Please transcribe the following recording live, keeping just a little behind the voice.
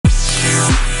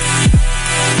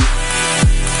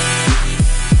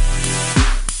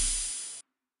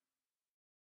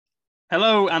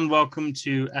Hello and welcome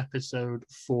to episode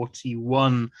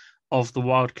 41 of the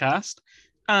Wildcast.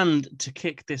 And to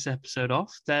kick this episode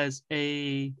off, there's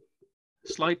a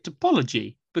slight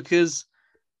apology because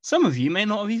some of you may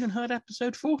not have even heard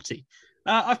episode 40.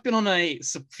 I've been on a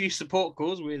few support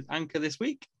calls with Anchor this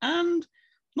week and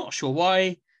not sure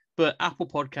why, but Apple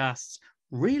Podcasts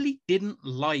really didn't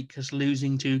like us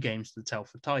losing 2 games to the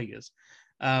Telford Tigers.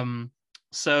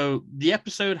 So the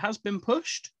episode has been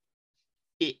pushed.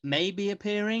 It may be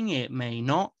appearing, it may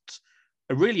not.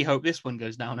 I really hope this one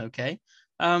goes down okay.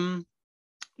 But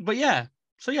yeah,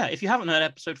 if you haven't heard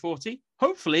episode 40,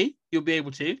 hopefully you'll be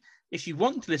able to. If you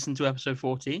want to listen to episode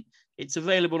 40, it's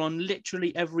available on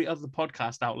literally every other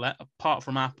podcast outlet apart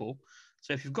from Apple.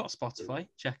 So if you've got Spotify,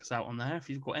 check us out on there. If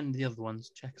you've got any of the other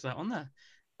ones, check us out on there.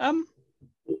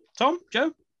 Tom,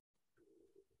 Joe,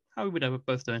 how are we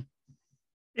both doing?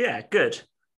 Yeah, good.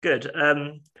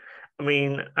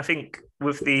 I think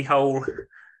with the whole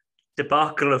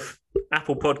debacle of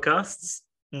Apple Podcasts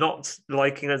not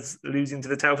liking us losing to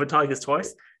the Telford Tigers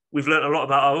twice, we've learned a lot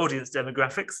about our audience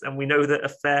demographics, and we know that a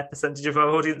fair percentage of our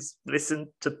audience listen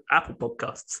to Apple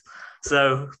Podcasts.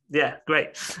 So, yeah,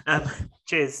 great.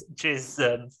 Cheers,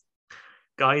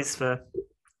 guys, for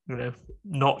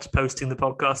not posting the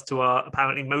podcast to our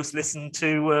apparently most listened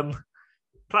to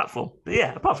platform. But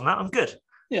yeah, apart from that, I'm good.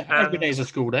 Yeah, every day's a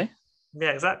school day.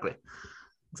 Yeah, exactly.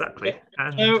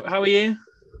 Yeah. So, how are you?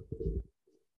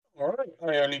 All right.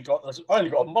 I only got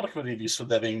a modicum of reviews from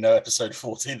there being no episode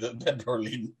 40 that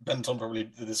Tom probably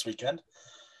did this weekend.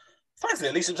 Thankfully,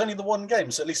 at least it was only the one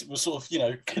game, so at least it was sort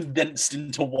of, condensed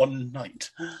into one night.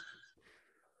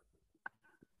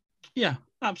 Yeah,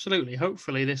 absolutely.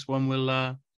 Hopefully this one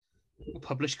will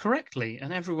publish correctly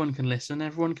and everyone can listen,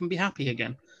 everyone can be happy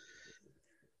again.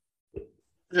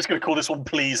 We're just going to call this one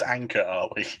Please Anchor, are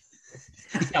we?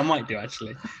 I might do,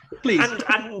 actually. Please.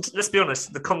 And let's be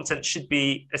honest, the content should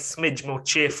be a smidge more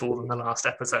cheerful than the last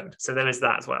episode. So there is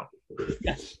that as well.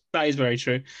 Yes, that is very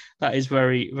true. That is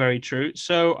very, very true.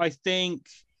 So I think,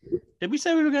 did we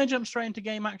say we were going to jump straight into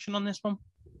game action on this one?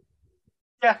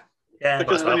 Yeah,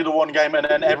 because it's only the one game and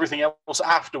then everything else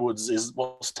afterwards is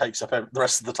what takes up the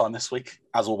rest of the time this week,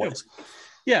 as always.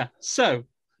 Yeah, so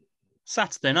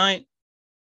Saturday night,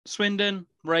 Swindon,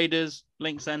 Raiders,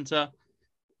 Link Centre.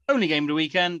 Only game of the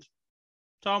weekend.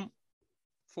 Tom,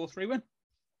 4-3 win.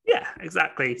 Yeah,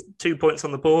 exactly. 2 points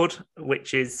on the board,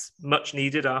 which is much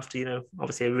needed after,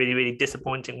 obviously a really, really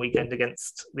disappointing weekend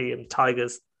against the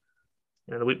Tigers,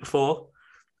 the week before.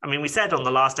 I mean, we said on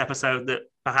the last episode that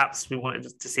perhaps we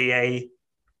wanted to see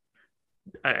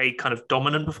a kind of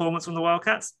dominant performance from the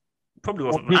Wildcats. Probably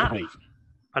wasn't that.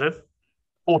 Pardon?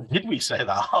 Or did we say that?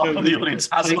 The audience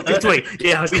hasn't.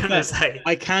 Yeah, I was going to say.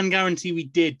 I can guarantee we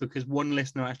did because one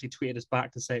listener actually tweeted us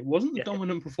back to say it wasn't the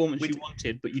dominant performance you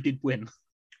wanted, but you did win.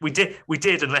 We did,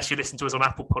 unless you listen to us on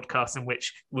Apple Podcasts, in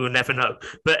which we will never know.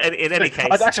 But in any case,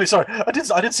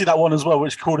 I did see that one as well,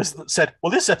 which called us that said,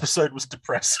 "Well, this episode was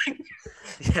depressing."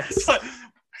 Yes.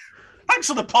 Thanks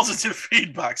for the positive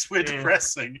feedbacks. We're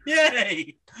depressing.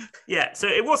 Yay! Yeah. So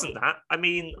it wasn't that. I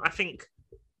mean, I think.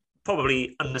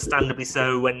 Probably understandably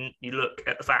so when you look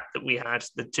at the fact that we had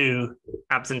the 2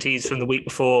 absentees from the week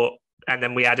before, and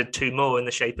then we added 2 more in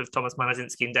the shape of Thomas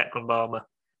Malazinski and Declan Balmer,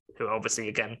 who are obviously,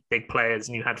 again, big players,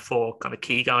 and you had 4 kind of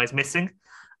key guys missing.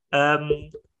 But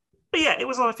yeah, it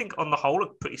was, I think, on the whole, a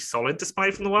pretty solid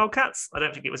display from the Wildcats. I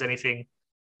don't think it was anything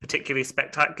particularly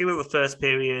spectacular. The first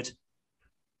period,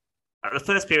 I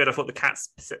thought the Cats,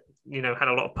 had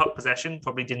a lot of puck possession,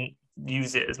 probably didn't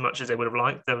use it as much as they would have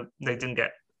liked. They didn't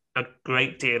get a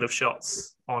great deal of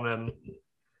shots on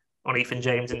Ethan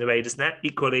James in the Raiders' net.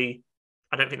 Equally,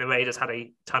 I don't think the Raiders had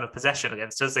a ton of possession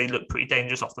against us. They looked pretty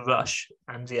dangerous off the rush.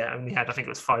 And yeah, only had, I think it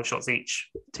was 5 shots each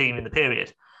team in the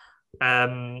period.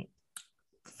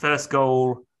 First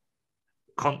goal,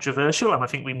 controversial. And I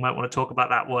think we might want to talk about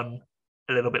that one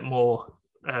a little bit more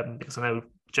because I know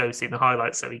Joe's seen the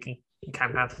highlights, so he can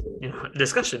have a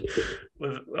discussion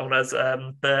on us.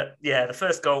 But yeah, the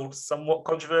first goal somewhat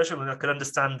controversial, and I can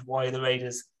understand why the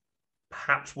Raiders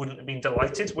perhaps wouldn't have been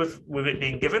delighted with it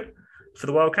being given for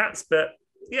the Wildcats. But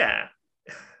yeah,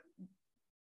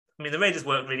 I mean, the Raiders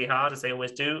worked really hard, as they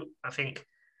always do. I think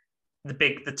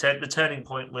the turning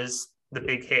point was the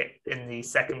big hit in the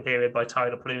second period by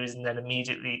Tyler Plews, and then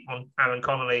immediately on Aaron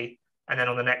Connolly, and then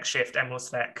on the next shift, Emil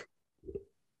Svek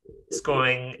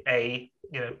scoring a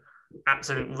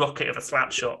absolute rocket of a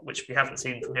slap shot, which we haven't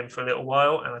seen from him for a little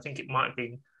while. And I think it might have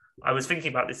been, I was thinking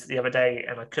about this the other day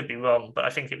and I could be wrong, but I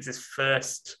think it was his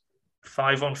first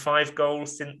 5-on-5 goal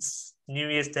since New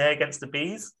Year's Day against the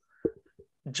Bees.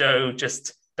 Joe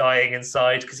just dying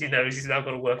inside because he knows he's now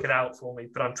got to work it out for me.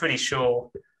 But I'm pretty sure.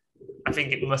 I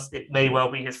think it may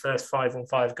well be his first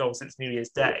 5-on-5 goal since New Year's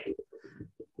Day.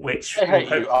 Which I hate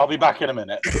you. I'll be back in a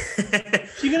minute.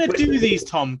 If you're going to do these,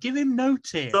 Tom, give him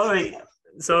notice.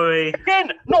 Sorry.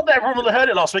 Again, not that everyone will have heard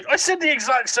it last week. I said the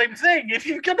exact same thing. If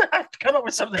you're going to have to come up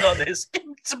with something like this, give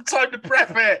me some time to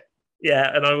prep it.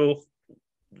 Yeah, and I will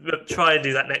try and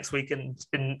do that next week and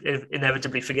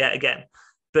inevitably forget again.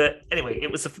 But anyway,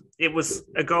 it was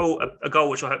a goal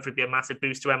which will hopefully be a massive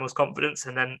boost to Emil's confidence.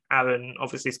 And then Aaron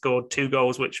obviously scored 2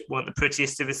 goals, which weren't the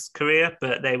prettiest of his career,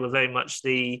 but they were very much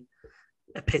the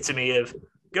epitome of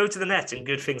go to the net and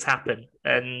good things happen.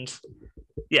 And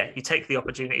yeah, you take the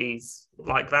opportunities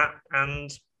like that and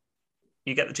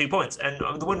you get the 2 points. And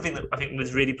the one thing that I think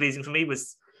was really pleasing for me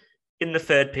was in the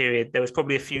third period, there was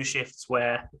probably a few shifts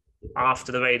where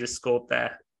after the Raiders scored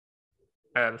their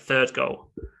third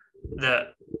goal,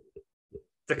 that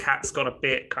the Cats got a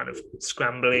bit kind of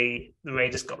scrambly. The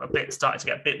Raiders started to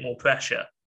get a bit more pressure.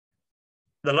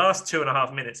 The last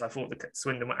 2.5 minutes, I thought the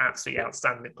Swindon were absolutely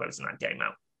outstanding closing that game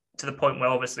out, to the point where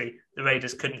obviously the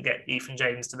Raiders couldn't get Ethan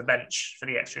James to the bench for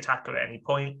the extra attacker at any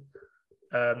point.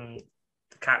 The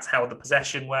Cats held the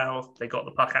possession well. They got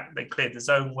the puck out. They cleared the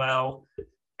zone well.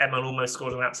 Emil almost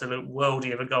scored an absolute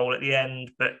worldie of a goal at the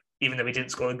end, but even though he didn't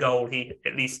score a goal, he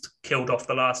at least killed off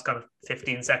the last kind of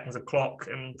 15 seconds of clock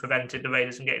and prevented the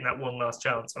Raiders from getting that one last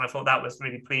chance. And I thought that was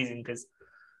really pleasing because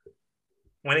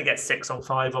when it gets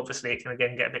 6-on-5, obviously it can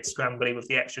again get a bit scrambly with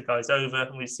the extra guys over.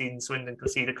 And we've seen Swindon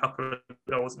concede a couple of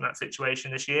goals in that situation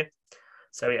this year.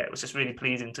 So yeah, it was just really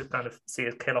pleasing to kind of see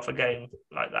us kill off a game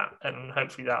like that. And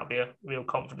hopefully that'll be a real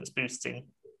confidence boosting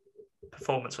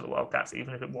performance for the Wildcats,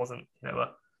 even if it wasn't, a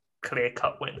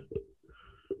clear-cut win.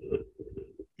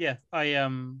 Yeah, I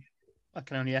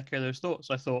can only echo those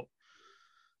thoughts. I thought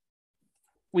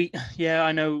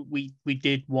I know we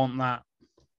did want that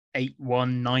 8-1,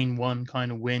 9-1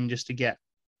 kind of win just to get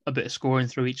a bit of scoring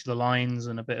through each of the lines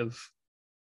and a bit of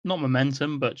not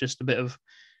momentum, but just a bit of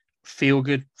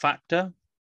feel-good factor.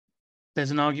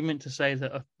 There's an argument to say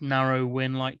that a narrow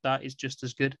win like that is just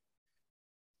as good.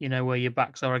 Where your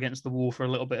backs are against the wall for a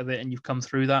little bit of it and you've come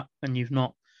through that and you've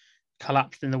not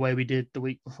collapsed in the way we did the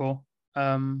week before.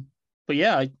 But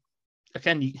yeah,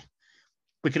 we're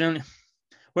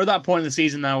at that point in the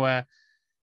season now where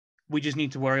we just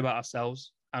need to worry about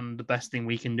ourselves, and the best thing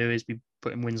we can do is be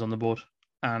putting wins on the board,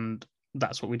 and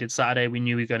that's what we did Saturday. We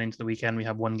knew we got into the weekend, we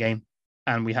had one game,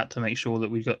 and we had to make sure that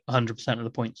we got 100% of the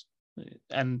points,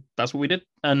 and that's what we did.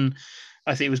 And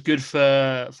I think it was good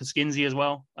for Skinsey as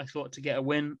well. I thought to get a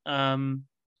win, and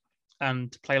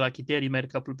to play like he did. He made a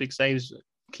couple of big saves,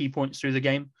 key points through the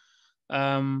game.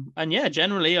 And yeah,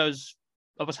 generally I was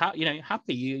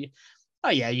happy.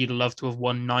 You'd love to have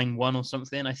won 9-1 or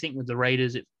something. I think with the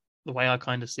Raiders, the way I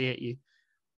kind of see it,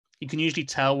 you can usually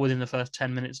tell within the first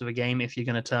 10 minutes of a game if you're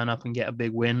going to turn up and get a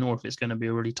big win or if it's going to be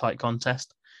a really tight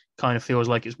contest. Kind of feels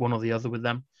like it's one or the other with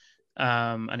them.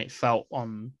 And it felt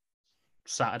on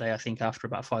Saturday, I think after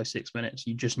about 5-6 minutes,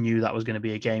 you just knew that was going to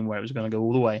be a game where it was going to go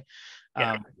all the way.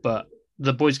 Yeah. But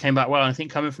the boys came back well. And I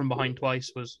think coming from behind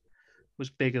twice was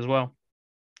big as well.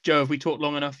 Joe, have we talked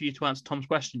long enough for you to answer Tom's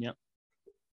question yet?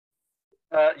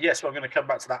 Yes, I'm going to come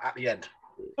back to that at the end.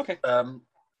 Okay.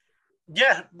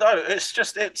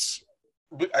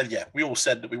 We all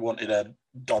said that we wanted a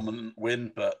dominant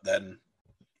win, but then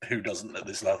who doesn't at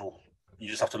this level? You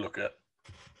just have to look at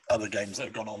other games that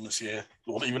have gone on this year,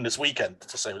 or even this weekend,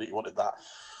 to say that you wanted that.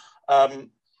 I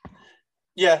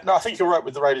think you're right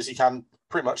with the Raiders. You can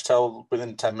pretty much tell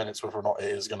within 10 minutes whether or not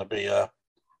it is going to be a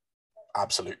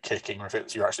absolute kicking, or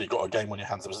if you actually got a game on your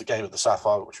hands. There was the game at the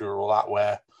Sapphire, which we were all at,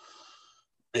 where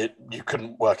you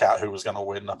couldn't work out who was going to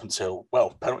win up until,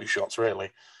 penalty shots,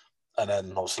 really. And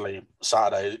then, obviously,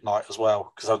 Saturday night as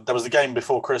well. Because there was the game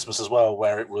before Christmas as well,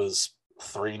 where it was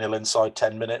 3-0 inside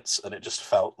 10 minutes, and it just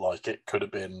felt like it could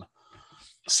have been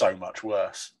so much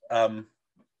worse.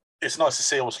 It's nice to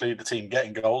see, obviously, the team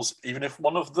getting goals, even if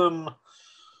one of them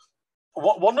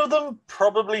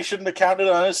probably shouldn't have counted.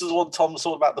 I know this is what Tom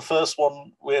thought about, the first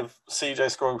one with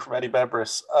CJ scoring from Eddie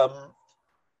Bebris. I've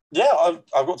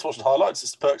got to watch the highlights.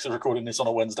 It's the perks of recording this on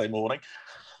a Wednesday morning.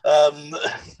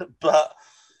 But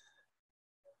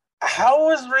how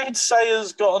has Reid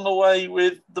Sayers gotten away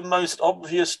with the most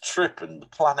obvious trip in the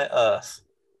planet Earth?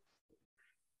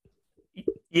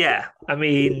 Yeah, I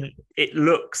mean, it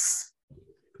looks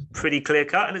pretty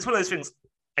clear-cut, and it's one of those things.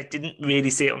 I didn't really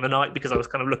see it on the night because I was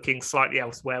kind of looking slightly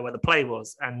elsewhere where the play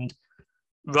was. And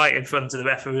right in front of the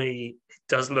referee, it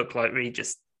does look like Reid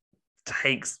just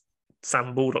takes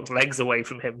Sam Baldock's legs away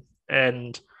from him.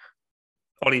 And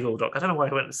Ollie Baldock, I don't know why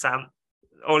I went to Sam.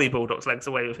 Ollie Baldock's legs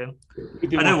away with him. We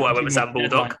did I know one why I went with Sam deadline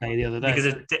Baldock. day the other day.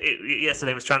 Because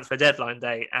yesterday was transfer deadline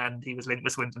day and he was linked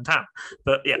with Swindon Town.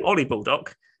 But yeah, Ollie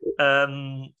Baldock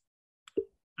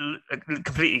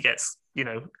completely gets,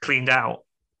 cleaned out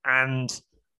and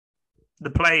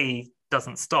the play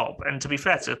doesn't stop. And to be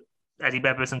fair to Eddie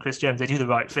Beveridge and Chris Jones, they do the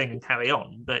right thing and carry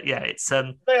on. But yeah, it's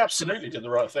they absolutely did the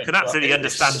right thing. Can absolutely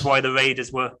understand why the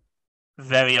Raiders were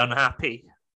very unhappy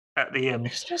at the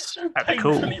it's just so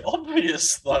painfully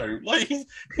obvious though. Like he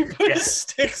put his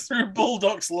stick through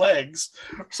Baldock's legs,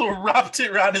 sort of wrapped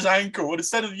it around his ankle, and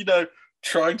instead of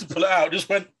trying to pull it out, just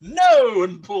went no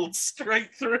and pulled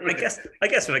straight through. I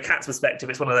guess from a Cats perspective,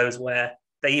 it's one of those where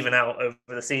they even out over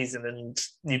the season, and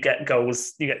you get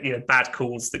goals, you get bad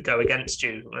calls that go against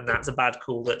you, and that's a bad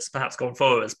call that's perhaps gone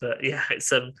for us. But yeah,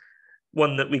 it's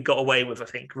one that we got away with, I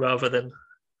think, rather than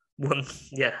one.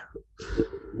 Yeah.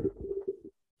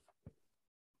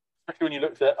 When you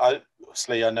looked at,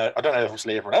 obviously, I don't know if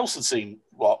obviously everyone else had seen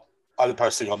what I was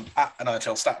posting on at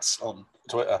NHL Stats on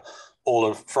Twitter all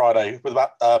of Friday with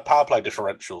about power play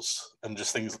differentials and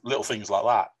just little things like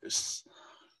that.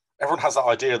 Everyone has that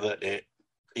idea that it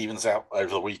evens out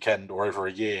over the weekend or over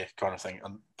a year kind of thing.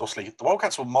 And obviously, the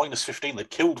Wildcats were minus 15. They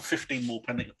killed 15 more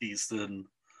penalties than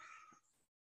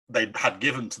they'd had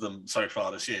given to them so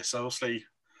far this year. So obviously,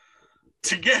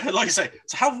 to get, like I say,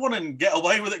 to have one and get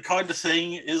away with it kind of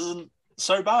thing isn't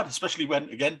so bad, especially when,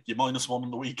 again, you're -1 on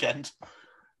the weekend.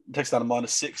 It takes down to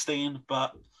minus 16.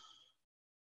 But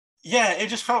yeah, it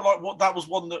just felt like that was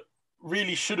one that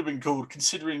really should have been called,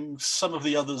 considering some of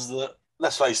the others that,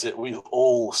 let's face it, we've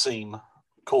all seen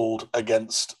called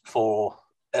against for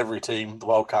every team, the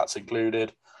Wildcats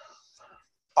included.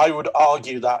 I would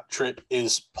argue that trip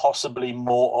is possibly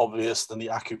more obvious than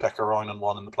the Aku-Pekka Rainen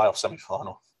one in the playoff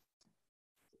semi-final.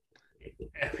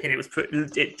 It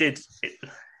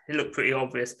looked pretty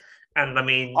obvious. And I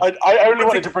mean, I only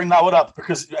wanted to bring that one up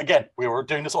because, again, we were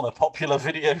doing this on a popular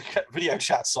video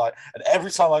chat site, and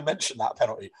every time I mention that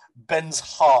penalty, Ben's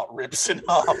heart rips in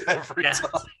half every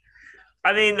time.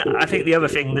 I mean, I think the other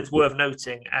thing that's worth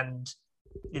noting, and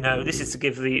this is to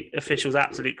give the officials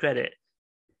absolute credit,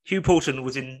 Hugh Poulton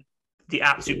was in the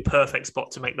absolute perfect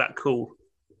spot to make that call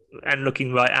and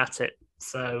looking right at it.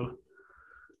 So,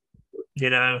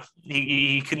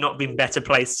 he could not have been better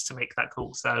placed to make that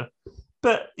call. So,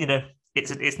 but,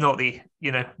 it's not the,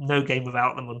 no game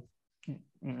without them.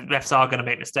 Refs are going to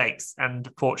make mistakes. And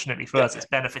fortunately for us, it's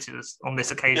benefited us on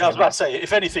this occasion. Yeah, I was about to say,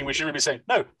 if anything, we should really be saying,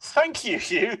 no, thank you,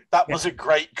 Hugh. That was a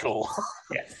great call.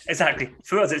 Yeah, exactly.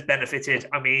 For us, it's benefited.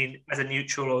 I mean, as a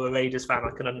neutral or a Raiders fan,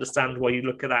 I can understand why you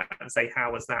look at that and say,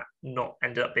 how has that not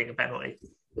ended up being a penalty?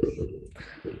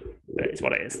 But it's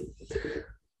what it is.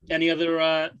 Any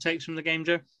other takes from the game,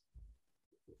 Joe?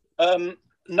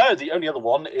 No, the only other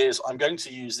one is I'm going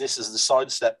to use this as the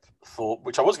sidestep for,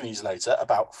 which I was going to use later,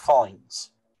 about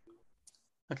fines.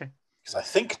 Okay. Because I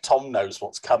think Tom knows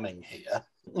what's coming here.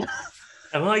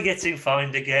 Am I getting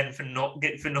fined again for not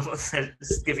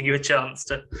giving you a chance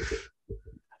to?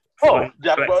 Oh,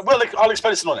 yeah. Well, I'll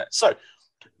explain this in a minute. So,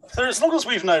 for as long as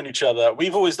we've known each other,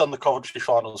 we've always done the Coventry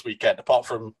finals weekend, apart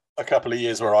from a couple of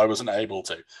years where I wasn't able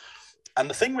to. And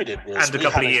the thing we did was... And a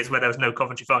couple of years where there was no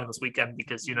Coventry finals weekend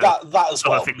because, that as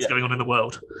well, other things going on in the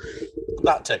world.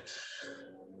 That too.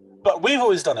 But we've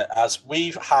always done it as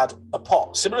we've had a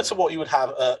pot, similar to what you would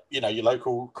have at, your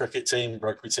local cricket team,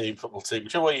 rugby team, football team,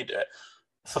 whichever way you do it,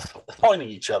 for fining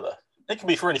each other. It can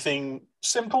be for anything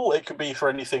simple. It can be for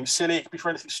anything silly. It can be for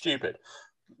anything stupid.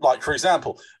 Like, for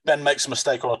example, Ben makes a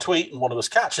mistake on a tweet and one of us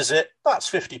catches it. That's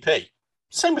 50p.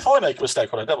 Same if I make a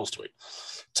mistake on a Devils tweet.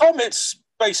 Tom, it's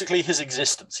basically his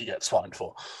existence he gets fined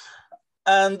for.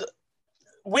 And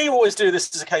we always do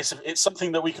this as a case of it's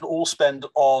something that we can all spend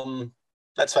on,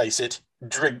 let's face it,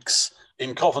 drinks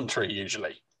in Coventry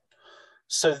usually.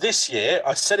 So this year,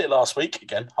 I said it last week,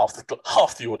 again, half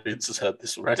the audience has heard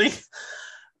this already.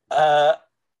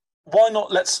 Why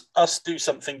not let us do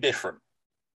something different?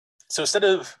 So instead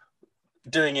of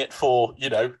doing it for,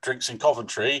 drinks in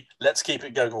Coventry, let's keep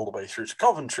it going all the way through to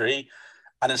Coventry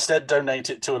and instead donate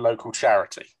it to a local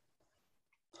charity.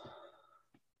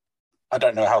 I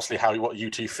don't know, Housley, what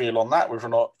you two feel on that, whether or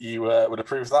not you would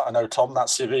approve of that. I know, Tom, that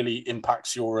severely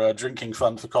impacts your drinking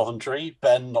fund for Coventry.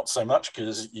 Ben, not so much,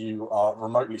 because you are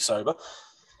remotely sober.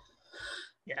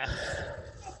 Yeah.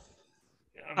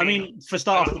 I mean, for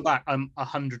start off the bat, I'm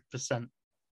 100%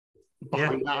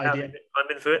 behind that idea.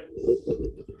 I'm in for it.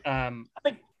 I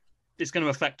think it's going to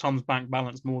affect Tom's bank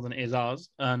balance more than it is ours.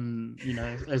 And,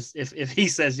 if he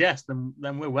says yes, then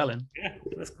we're well in. Yeah,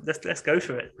 let's go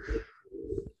for it.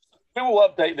 We will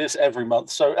update this every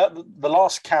month. So at the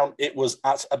last count, it was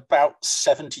at about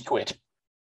 70 quid.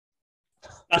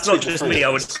 That's not just me, I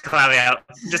would clarify out.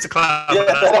 Just to clarify, Yeah,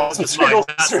 that's that's the three three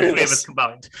of of us. us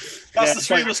combined. That's the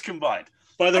three of us combined.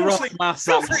 By the rough Honestly, maths,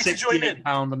 feel that free was to join in.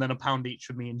 £68 and then £1 each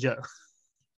for me and Joe.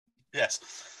 Yes.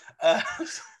 And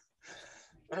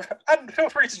feel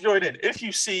free to join in. If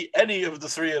you see any of the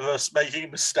three of us making a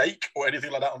mistake or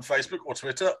anything like that on Facebook or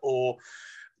Twitter, or,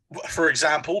 for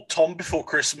example, Tom before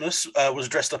Christmas was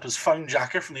dressed up as Phone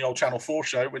Jacker from the old Channel 4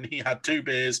 show when he had 2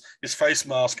 beers, his face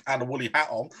mask, and a woolly hat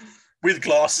on, with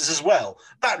glasses as well.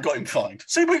 That got him fined.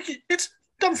 So it's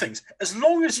dumb things. As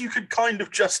long as you could kind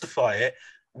of justify it,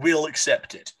 we'll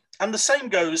accept it. And the same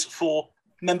goes for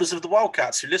members of the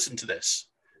Wildcats who listen to this.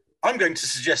 I'm going to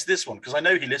suggest this one because I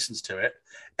know he listens to it.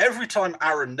 Every time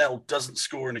Aaron Nell doesn't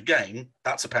score in a game,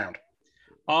 that's £1.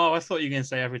 Oh, I thought you were going to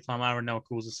say every time Aaron Nell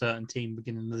calls a certain team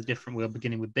beginning with a different word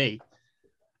beginning with B.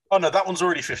 Oh, no, that one's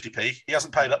already 50p. He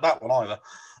hasn't paid up that one either.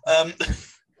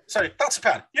 So that's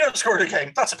 £1. You don't score in a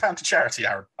game, that's £1 to charity,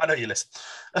 Aaron. I know you listen.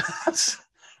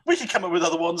 We can come up with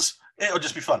other ones. It'll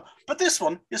just be fun. But this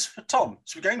one is for Tom.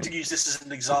 So we're going to use this as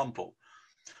an example.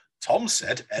 Tom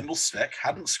said Emil Svek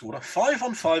hadn't scored a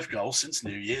 5-on-5 goal since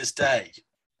New Year's Day.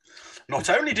 Not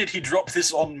only did he drop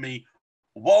this on me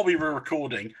while we were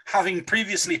recording, having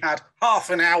previously had half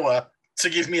an hour to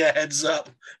give me a heads up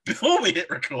before we hit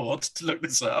record to look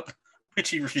this up,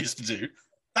 which he refused to do,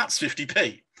 that's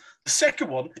 50p. The second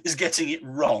one is getting it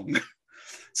wrong.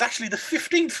 It's actually the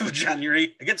 15th of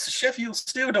January against the Sheffield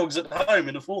Steel Dogs at home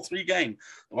in a 4-3 game.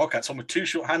 The Wildcats on with 2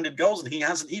 short-handed goals, and he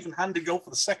has an even-handed goal for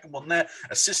the second one there,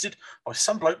 assisted by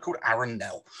some bloke called Aaron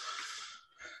Nell.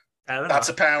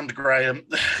 That's £1, Graham.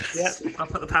 Yeah, I'll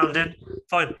put the £1 in.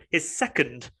 Fine. His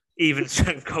second even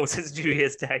strength goal since New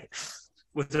Year's Day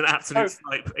was an absolute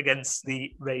snipe against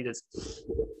the Raiders.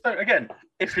 So again,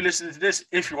 if you're listening to this,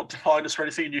 if you want to find us for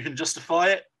anything and you can justify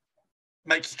it,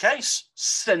 make your case,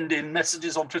 send in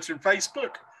messages on Twitter and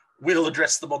Facebook. We'll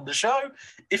address them on the show.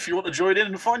 If you want to join in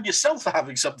and find yourself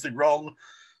having something wrong,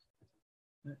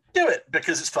 do it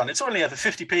because it's fun. It's only either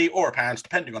 50p or £1,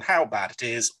 depending on how bad it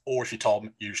is, or if you're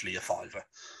Tom, usually a £5.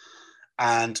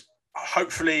 And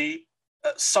hopefully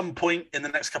at some point in the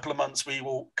next couple of months, we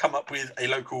will come up with a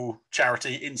local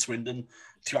charity in Swindon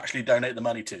to actually donate the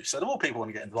money to. So the more people want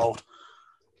to get involved,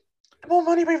 the more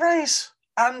money we raise.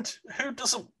 And who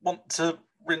doesn't want to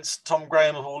rinse Tom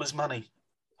Graham of all his money?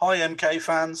 Hi, MK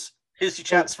fans. Here's your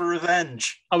chance for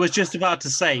revenge. I was just about to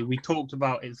say, we talked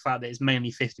about the fact that it's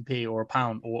mainly 50p or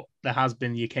 £1, or there has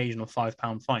been the occasional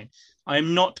 £5 fine. I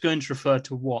am not going to refer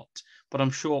to what, but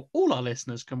I'm sure all our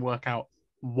listeners can work out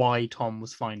why Tom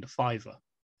was fined a £5.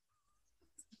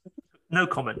 No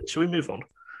comment. Shall we move on?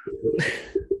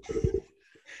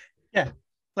 Yeah,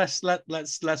 let's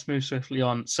move swiftly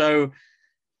on. So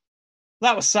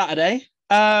that was Saturday.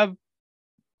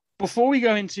 Before we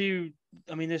go into,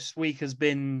 this week has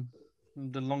been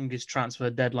the longest transfer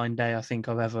deadline day I think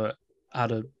I've ever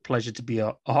had a pleasure to be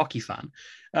a hockey fan,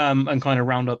 and kind of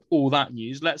round up all that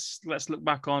news. Let's look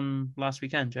back on last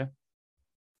weekend, Joe.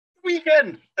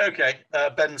 Weekend. Okay.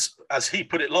 Ben's, as he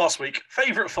put it last week,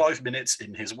 favourite 5 minutes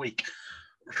in his week.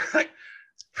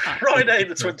 Friday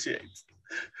the 28th.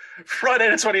 Friday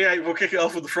the 28th, we'll kick it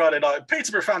off with the Friday night.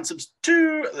 Peterborough Phantoms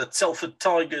 2, the Telford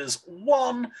Tigers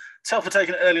 1. Telford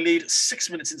taking an early lead 6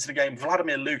 minutes into the game.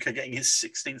 Vladimir Luka getting his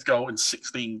 16th goal in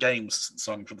 16 games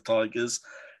signed for the Tigers.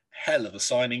 Hell of a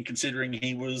signing, considering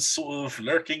he was sort of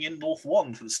lurking in North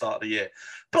 1 for the start of the year.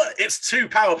 But it's 2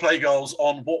 power play goals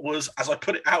on what was, as I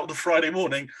put it out the Friday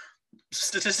morning,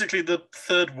 statistically the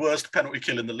 3rd worst penalty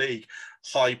kill in the league.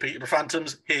 Hi, Peterborough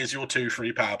Phantoms, here's your 2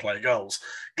 free power play goals.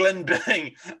 Glenn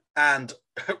Billing and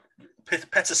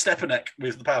Petr Stepanek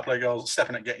with the power play goals.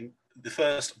 Stepanek getting the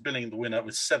first, Billing the winner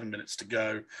with 7 minutes to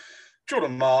go.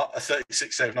 Jordan Marr, a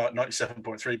 36 save night,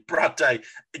 97.3. Brad Day,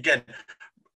 again,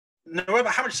 no matter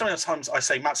how many times I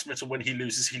say Matt Smith, when he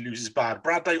loses bad.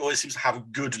 Brad Day always seems to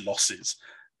have good losses.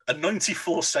 A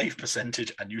 94 save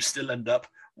percentage, and you still end up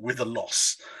with a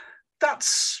loss.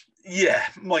 That's,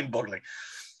 mind-boggling.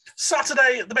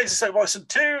 Saturday, the Basingstoke Bison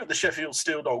 2, the Sheffield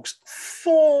Steel Dogs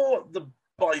 4. The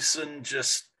Bison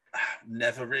just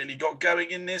never really got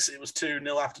going in this. It was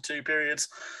 2-0 after 2 periods.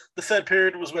 The 3rd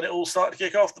period was when it all started to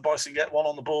kick off. The Bison get 1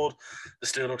 on the board. The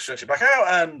Steel Dogs stretch it back out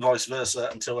and vice versa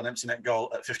until an empty net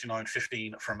goal at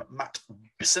 59-15 from Matt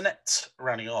Bissonette,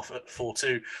 rounding off at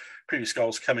 4-2. Previous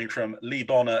goals coming from Lee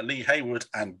Bonner, Lee Hayward,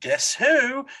 and guess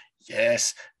who?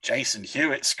 Yes, Jason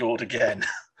Hewitt scored again.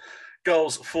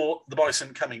 Goals for the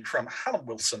Bison coming from Hannah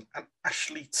Wilson and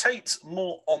Ashley Tate.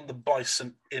 More on the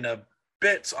Bison in a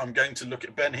bit. I'm going to look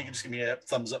at Ben. He can just give me a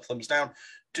thumbs up, thumbs down.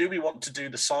 Do we want to do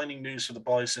the signing news for the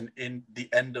Bison in the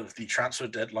end of the transfer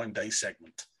deadline day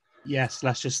segment? Yes,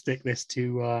 let's just stick this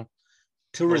to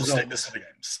We'll results. stick this to the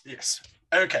games. Yes.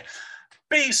 Okay.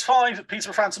 Bees 5,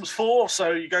 Peterborough Phantoms 4.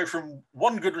 So you go from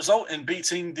one good result in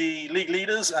beating the league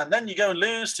leaders, and then you go and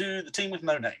lose to the team with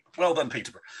no name. Well done,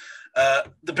 Peterborough.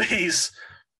 The Bees,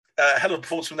 hell of a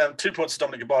performance from them. 2 points to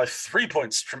Dominic Gabai, 3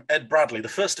 points from Ed Bradley, the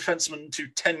first defenseman to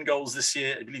 10 goals this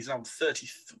year. I believe he's now on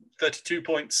 32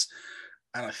 points.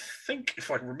 And I think, if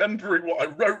I'm remembering what I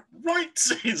wrote right,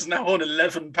 he's now on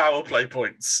 11 power play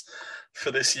points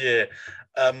for this year.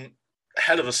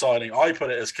 Hell of a signing. I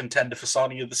put it as contender for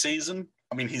signing of the season.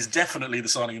 I mean, he's definitely the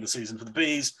signing of the season for the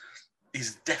Bees.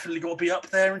 He's definitely got to be up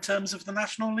there in terms of the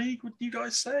National League, would you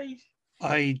guys say?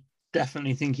 I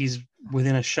definitely think he's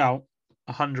within a shout,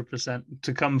 100%.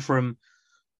 To come from,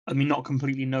 I mean, not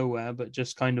completely nowhere, but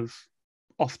just kind of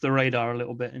off the radar a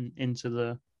little bit and into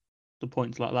the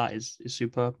points like that is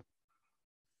superb.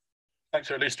 Thanks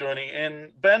for at least joining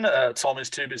in, Ben. Tom is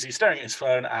too busy staring at his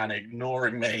phone and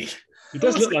ignoring me. He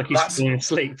does look like he's falling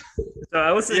asleep. So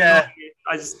I was Yeah.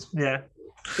 I just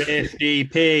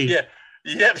 50p. Yeah.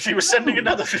 Yep, she was sending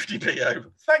another 50p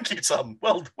over. Thank you, Tom.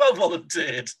 Well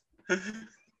volunteered.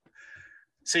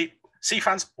 See,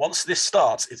 fans, once this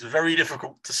starts, it's very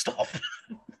difficult to stop.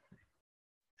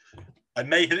 I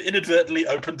may have inadvertently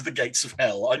opened the gates of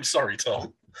hell. I'm sorry,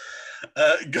 Tom.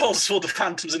 Goals for the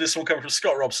Phantoms in this one coming from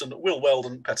Scott Robson, Will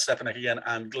Weldon, Peter Stepanek again,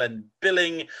 and Glenn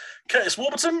Billing. Curtis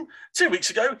Warburton, 2 weeks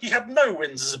ago, he had no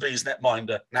wins as a Bees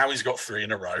netminder. Now he's got 3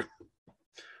 in a row.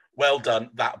 Well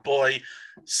done, that boy.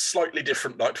 Slightly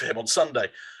different night for him on Sunday.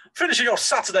 Finishing off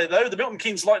Saturday, though, the Milton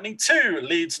Keynes Lightning 2,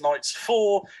 Leeds Knights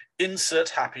 4. Insert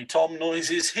Happy Tom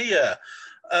noises here.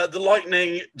 The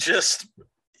Lightning just...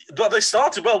 But they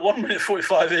started well, 1 minute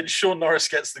 45 in. Sean Norris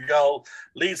gets the goal.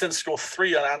 Leeds then score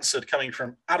 3 unanswered, coming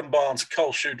from Adam Barnes,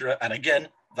 Cole Shudra, and again,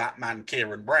 that man,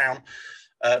 Kieran Brown,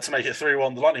 to make it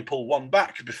 3-1. The Lightning pull 1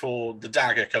 back before the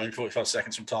dagger coming 45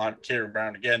 seconds from time. Kieran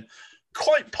Brown again.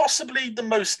 Quite possibly the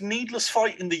most needless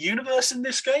fight in the universe in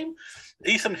this game.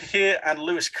 Ethan here and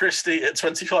Lewis Christie at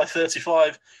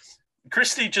 25-35.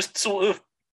 Christie just sort of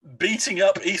beating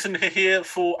up Ethan here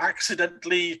for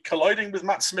accidentally colliding with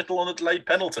Matt Smittle on a delayed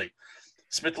penalty.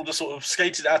 Smittle just sort of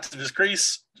skated out of his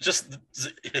crease, just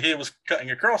here was cutting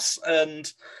across,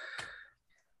 and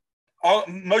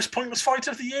most pointless fight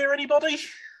of the year, anybody?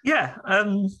 Yeah,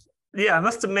 I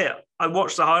must admit, I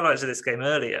watched the highlights of this game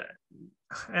earlier,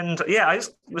 and I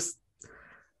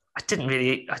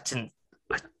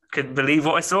couldn't believe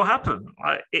what I saw happen.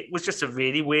 It was just a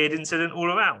really weird incident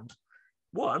all around.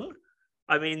 One,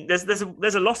 I mean, there's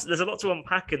a lot to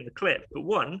unpack in the clip, but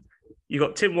one, you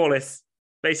got Tim Wallace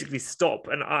basically stop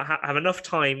and have enough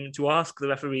time to ask the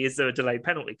referee, is there a delayed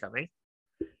penalty coming?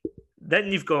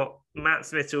 Then you've got Matt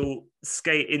Smittle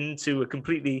skate into a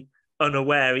completely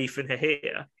unaware Ethan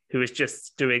Hahir, who is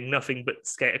just doing nothing but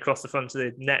skate across the front of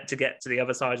the net to get to the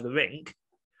other side of the rink.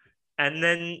 And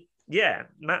then,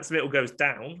 Matt Smittle goes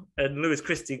down, and Lewis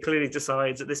Christie clearly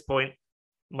decides at this point,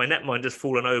 my netminder's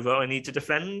fallen over, I need to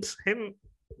defend him.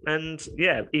 And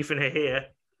Ethan Hahir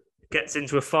gets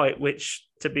into a fight, which,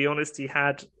 to be honest, he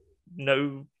had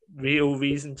no real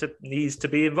reason to needs to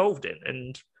be involved in.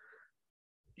 And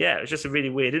it was just a really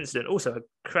weird incident. Also, a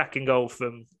cracking goal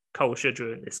from Cole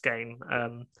Shudra in this game.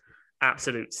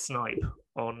 Absolute snipe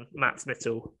on Matt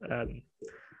Smittle.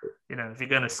 If you're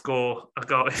going to score a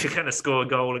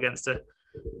goal against a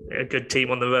good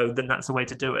team on the road, then that's the way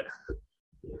to do it.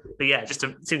 But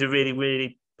seemed a really,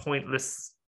 really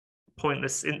pointless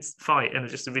fight, and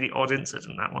just a really odd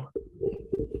incident, that one.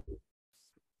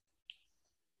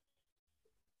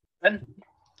 Ben?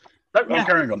 No, I'm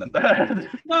carrying on then.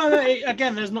 No,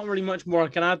 again, there's not really much more I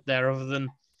can add there other than,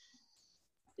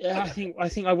 I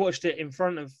think I watched it in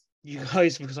front of you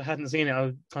guys because I hadn't seen it. I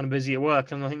was kind of busy at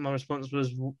work, and I think my response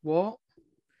was, what?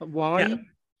 Why? Yeah.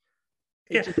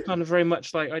 It's just kind of very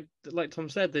much like Tom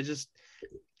said,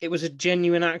 it was a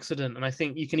genuine accident, and I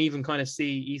think you can even kind of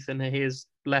see Ethan Hahir's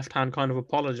left hand kind of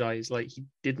apologize, like he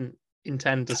didn't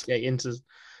intend to skate into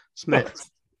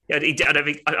Smith.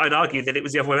 I'd argue that it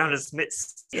was the other way around. As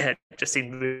Smith's, it just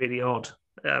seemed really odd.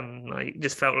 I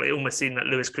just felt like it almost seemed that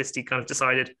Lewis Christie kind of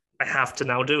decided, I have to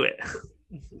now do it.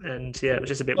 And it was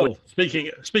just a bit weird.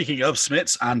 Speaking of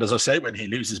Smiths, and as I say, when he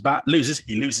loses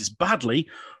badly.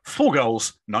 4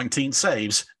 goals, 19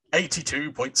 saves,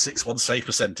 82.61 save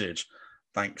percentage.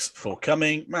 Thanks for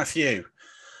coming, Matthew.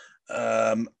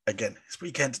 Again, this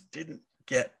weekend didn't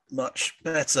get much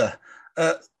better.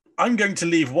 I'm going to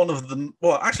leave one of them.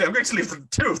 Well, actually, I'm going to leave the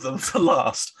 2 of them for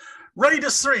last.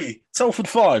 Raiders 3, Telford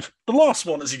 5. The last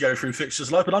one as you go through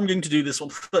fixtures live, but I'm going to do this one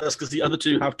first because the other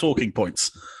 2 have talking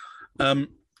points.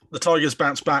 the Tigers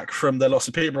bounced back from their loss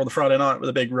to Peterborough on the Friday night with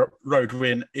a big road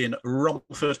win in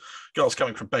Romford. Goals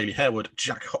coming from Bailey Harewood,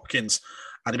 Jack Hopkins,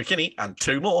 Andy McKinney, and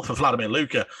 2 more for Vladimir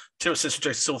Luka. 2 assists for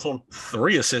Jason Silverthorne,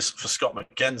 3 assists for Scott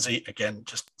McKenzie. Again,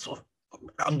 just sort of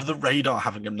under the radar,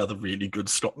 having another really good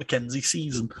Scott McKenzie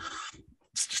season.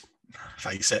 Just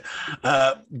face it.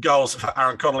 Goals for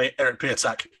Aaron Connolly, Eric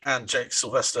Piatak, and Jake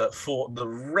Sylvester for the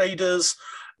Raiders.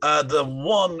 The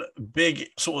one big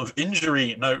sort of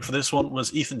injury note for this one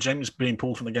was Ethan James being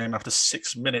pulled from the game after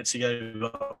 6 minutes. He gave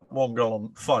up 1 goal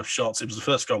on 5 shots. It was the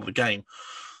first goal of the game,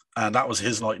 and that was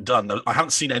his night done. I haven't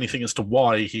seen anything as to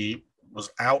why he was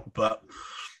out, but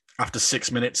after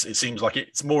 6 minutes, it seems like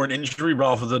it's more an injury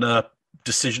rather than a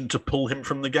decision to pull him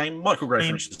from the game. Michael Gray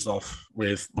finishes off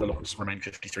with the Lords remain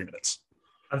 53 minutes.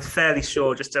 I'm fairly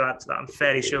sure, just to add to that, I'm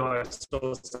fairly sure I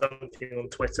saw something on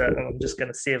Twitter, and I'm just going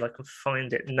to see if I can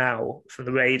find it now from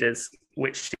the Raiders,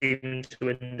 which seemed to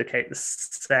indicate the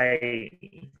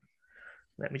same.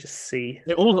 Let me just see.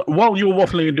 While you were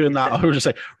waffling and doing that, I would just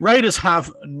say Raiders have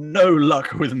no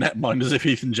luck with netminders if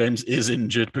Ethan James is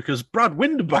injured, because Brad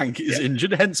Winderbank is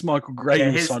injured, hence Michael Gray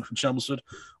was signed from Chelmsford.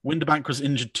 Winderbank was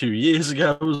injured 2 years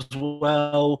ago as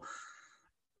well.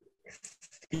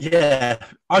 Yeah,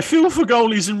 I feel for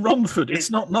goalies in Romford.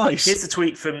 It's not nice. Here's a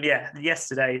tweet from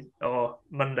yesterday or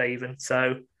Monday even.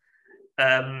 So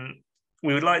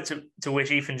we would like to wish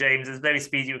Ethan James a very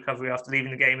speedy recovery after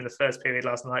leaving the game in the first period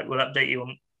last night. We'll update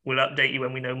you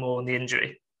when we know more on the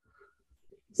injury.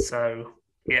 So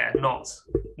yeah, not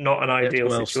an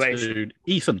ideal situation. Dude.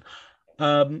 Ethan,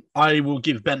 I will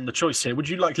give Ben the choice here. Would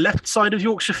you like left side of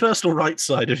Yorkshire first or right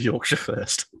side of Yorkshire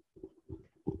first?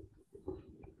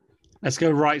 Let's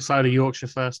go right side of Yorkshire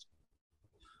first.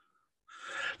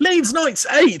 Leeds Knights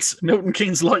 8, Milton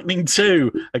Keynes Lightning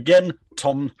 2. Again,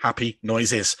 Tom happy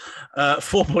noises.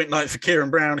 4-point night for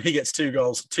Kieran Brown. He gets 2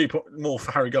 goals. 2 more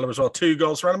for Harry Gulliver as well. 2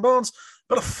 goals for Alan Barnes.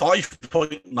 But a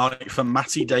 5-point night for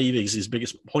Matty Davies, his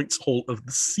biggest points haul of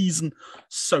the season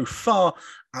so far,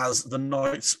 as the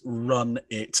Knights run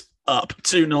it up.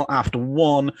 2-0 after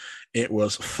 1. It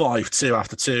was 5-2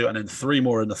 after 2, and then 3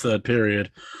 more in the third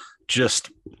period. Just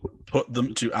put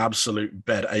them to absolute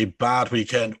bed. A bad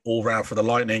weekend all round for the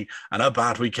Lightning, and a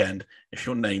bad weekend if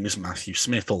your name is Matthew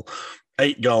Smithell.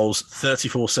 8 goals,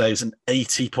 34 saves, and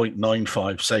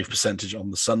 80.95 save percentage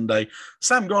on the Sunday.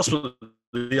 Sam Gospel at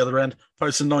the other end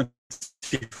posted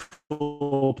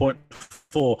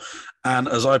 94.4. And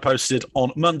as I posted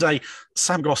on Monday,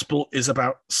 Sam Gospel is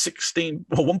about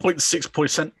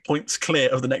 1.6% points clear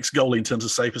of the next goalie in terms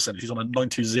of save percentage. He's on a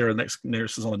 920, the next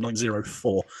nearest is on a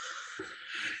 904.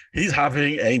 He's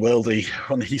having a worldie.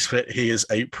 When he's fit, he is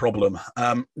a problem.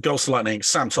 Goals to Lightning,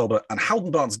 Sam Talbot and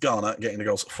Howden Barnes-Garner getting the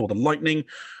goals for the Lightning,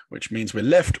 which means we're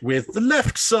left with the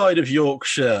left side of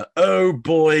Yorkshire. Oh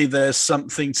boy, there's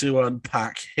something to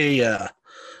unpack here.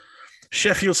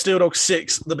 Sheffield Steeldogs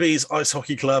 6, the Bees Ice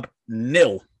Hockey Club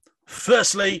 0.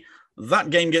 Firstly,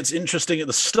 that game gets interesting at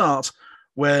the start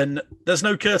when there's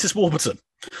no Curtis Warburton.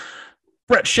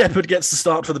 Brett Shepherd gets the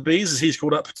start for the Bees as he's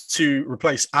called up to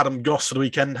replace Adam Goss for the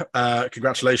weekend.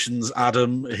 Congratulations,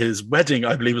 Adam. His wedding,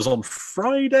 I believe, was on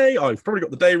Friday. I've probably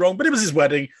got the day wrong, but it was his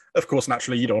wedding. Of course,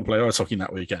 naturally, you don't want to play ice hockey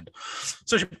that weekend.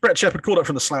 So Brett Shepherd called up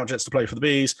from the Slough Jets to play for the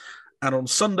Bees. And on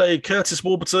Sunday, Curtis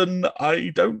Warburton,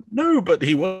 I don't know, but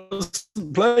he was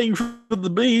playing for the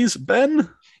Bees. Ben?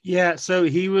 Yeah, so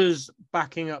he was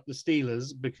backing up the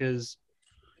Steelers because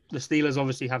the Steelers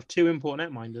obviously have 2 import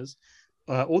netminders.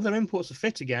 All their imports are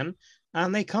fit again,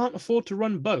 and they can't afford to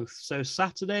run both. So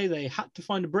Saturday, they had to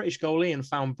find a British goalie and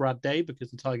found Brad Day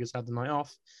because the Tigers had the night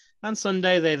off. And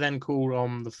Sunday, they then called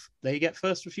on they get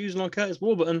first refusal on Curtis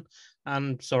Warburton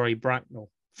and, Bracknell.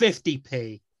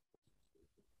 50p.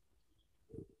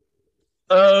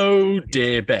 Oh,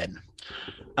 dear Ben.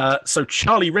 So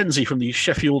Charlie Renzi from the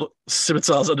Sheffield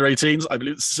Scimitars under-18s, I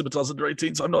believe it's Scimitars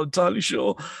under-18s, I'm not entirely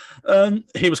sure.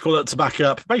 He was called out to back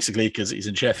up, basically because he's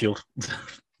in Sheffield.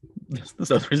 There's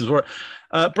no reason for it.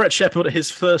 Brett Shepherd,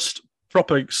 his first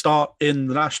proper start in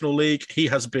the National League. He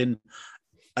has been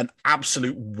an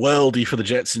absolute worldie for the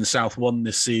Jets in South 1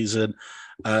 this season.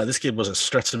 This kid was a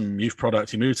Streatham youth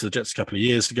product. He moved to the Jets a couple of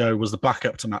years ago, was the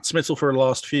backup to Matt Smithell for the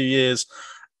last few years.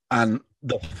 And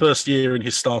the first year in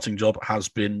his starting job has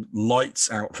been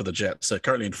lights out for the Jets. They're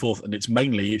currently in 4th, and it's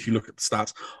mainly, if you look at the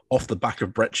stats, off the back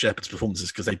of Brett Shepherd's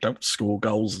performances because they don't score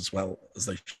goals as well as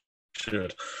they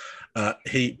should.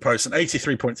 He posts an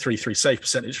 83.33 save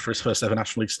percentage for his first ever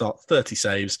National League start, 30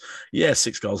 saves. Yeah,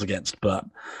 6 goals against, but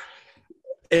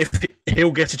if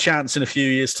he'll get a chance in a few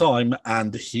years' time,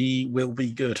 and he will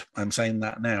be good. I'm saying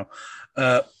that now.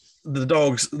 The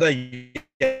Dogs, they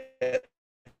get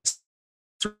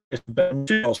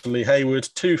 2 goals for Lee Hayward,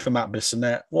 2 for Matt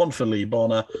Bissonette, 1 for Lee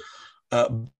Bonner.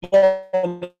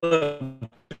 Bonner,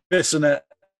 Bissonette,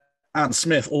 and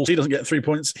Smith, also he doesn't get 3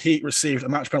 points. He received a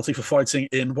match penalty for fighting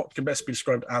in what can best be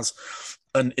described as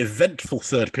an eventful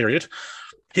third period.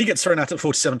 He gets thrown out at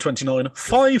 47-29.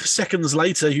 5 seconds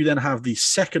later, you then have the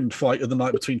second fight of the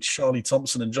night between Charlie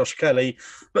Thompson and Josh Kelly.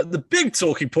 But the big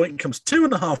talking point comes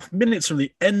 2.5 minutes from the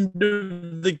end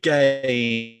of the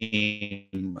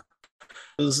game.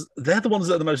 They're the ones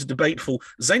that are the most debateful.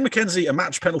 Zane McKenzie, a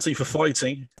match penalty for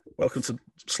fighting. Welcome to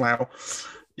Slough.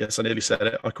 Yes, I nearly said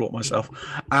it. I caught myself.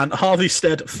 And Harvey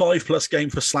Stead, 5+ game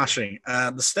for slashing.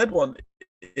 And the Stead one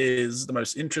is the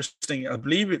most interesting. I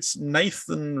believe it's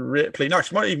Nathan Ripley. No,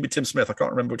 it might even be Tim Smith. I can't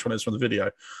remember which one it is from the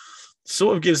video.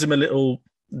 Sort of gives him a little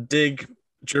dig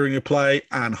during a play.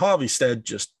 And Harvey Stead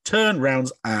just turns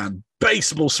rounds and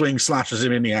baseball swing slashes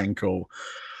him in the ankle.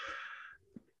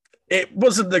 It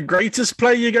wasn't the greatest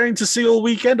play you're going to see all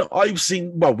weekend.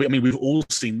 We've all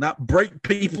seen that break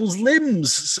people's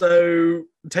limbs. So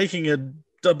taking a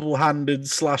double-handed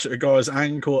slash at a guy's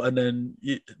ankle and then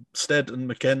Stead and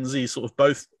McKenzie sort of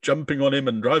both jumping on him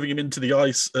and driving him into the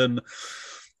ice, and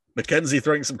McKenzie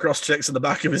throwing some cross-checks in the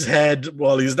back of his head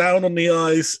while he's down on the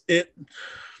ice.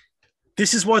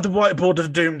 This is why the Whiteboard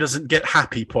of Doom doesn't get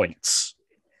happy points.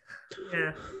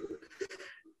 Yeah.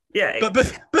 Yeah. But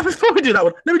before we do that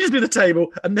one, let me just do the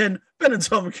table, and then Ben and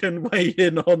Tom can weigh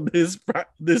in on this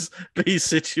B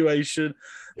situation.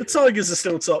 The Tigers are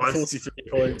still top, 43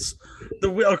 points. The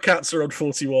Wildcats are on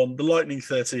 41. The Lightning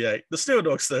 38. The Steel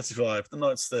Dogs 35. The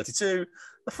Knights 32.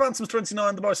 The Phantoms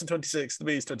 29. The Bison 26. The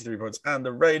Bees 23 points. And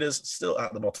the Raiders still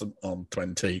at the bottom on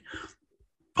 20.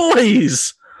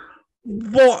 Boys,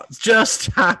 what just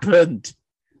happened?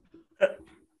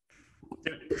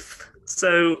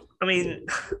 So, I mean,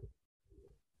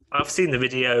 I've seen the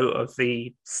video of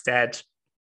the Stead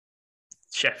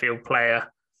Sheffield player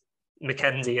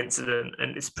McKenzie incident,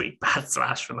 and it's a pretty bad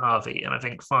slash from Harvey. And I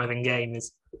think 5 in game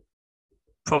is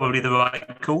probably the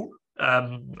right call.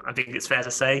 I think it's fair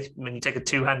to say when you take a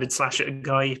 2-handed slash at a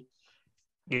guy,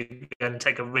 you're going to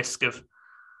take a risk of,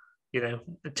 a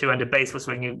 2-handed baseball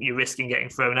swing. You're risking getting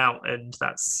thrown out, and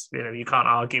that's, you can't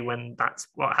argue when that's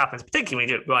what happens, particularly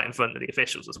when you do it right in front of the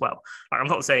officials as well. Like, I'm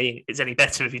not saying it's any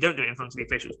better if you don't do it in front of the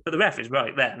officials, but the ref is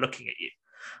right there looking at you.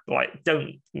 Like,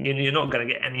 you're not going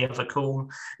to get any other call.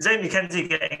 Zane McKenzie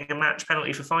getting a match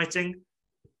penalty for fighting,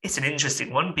 it's an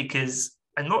interesting one because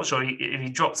I'm not sure if he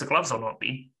drops the gloves or not, but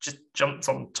he just jumps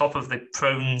on top of the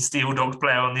prone Steel Dog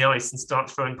player on the ice and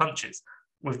starts throwing punches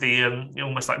with the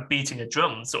almost like beating a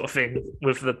drum sort of thing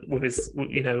with his,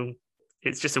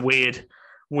 it's just a weird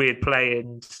play.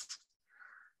 And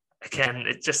again,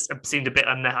 it just seemed a bit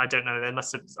I don't know.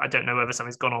 I don't know whether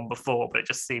something's gone on before, but it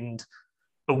just seemed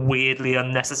a weirdly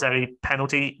unnecessary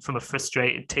penalty from a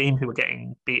frustrated team who were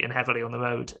getting beaten heavily on the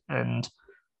road and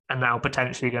now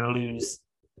potentially going to lose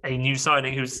a new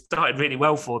signing who's started really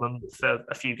well for them for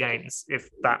a few games if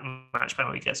that match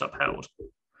penalty gets upheld,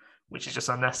 which is just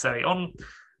unnecessary. On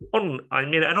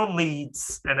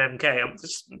Leeds and MK, I'm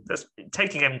just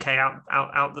taking MK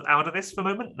out of this for a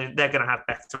moment. They're going to have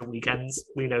better weekends.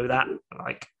 We know that.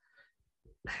 Like,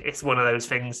 it's one of those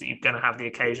things that you're going to have the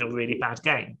occasional really bad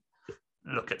game.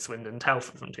 Look at Swindon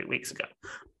Telford from 2 weeks ago.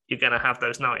 You're going to have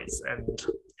those nights,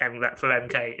 and that for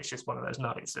MK, it's just one of those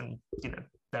nights, and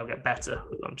they'll get better,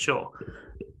 I'm sure.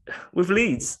 With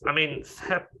Leeds, I mean,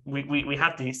 we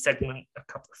had the segment a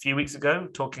few weeks ago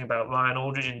talking about Ryan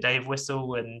Aldridge and Dave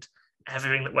Whistle and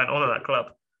everything that went on at that club.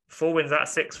 4 wins out of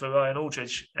 6 for Ryan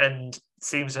Aldridge, and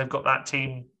seems to have got that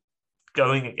team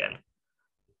going again.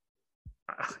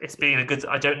 It's been a good.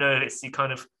 I don't know if it's the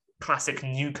kind of classic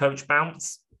new coach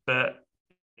bounce, but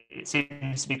it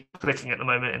seems to be clicking at the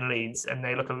moment in Leeds, and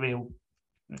they look a real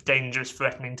dangerous,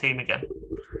 threatening team again.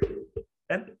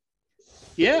 Ben?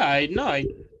 Yeah,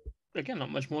 again,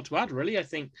 not much more to add, really. I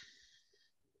think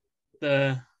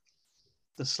the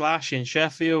slash in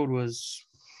Sheffield was,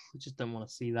 I just don't want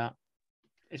to see that.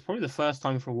 It's probably the first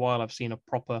time for a while I've seen a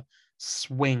proper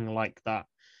swing like that.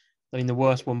 I mean, the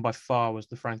worst one by far was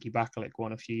the Frankie Bakalik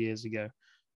one a few years ago.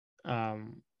 I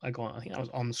think that was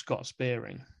on Scott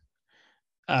Spearing.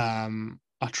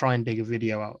 I'll try and dig a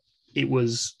video out. It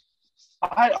was.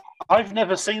 I've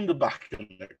never seen the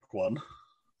Bakalik one.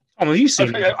 Oh, have you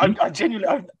seen it? I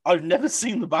genuinely, I've never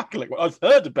seen the Bakalik one. I've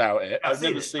heard about it. I've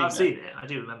never seen it. I've seen it. I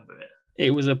do remember it.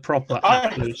 It was a proper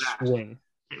absolute swing.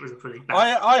 It was a pretty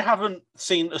bad. I haven't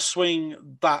seen a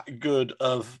swing that good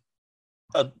of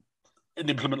an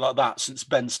implement like that since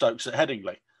Ben Stokes at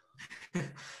Headingley.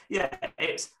 Yeah,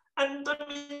 and I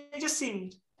mean, it just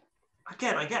seemed.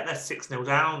 again, I get they're 6-0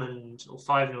 down or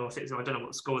 5-0 or 6-0. I don't know what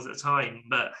the score was at the time,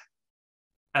 but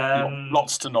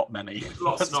lots to not many.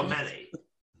 Lots, not many.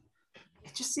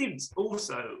 It just seems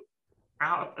also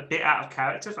a bit out of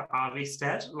character for Harvey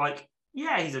Stead. Like,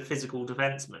 yeah, he's a physical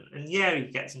defenseman, and yeah, he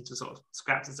gets into sort of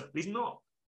scraps and stuff, but he's not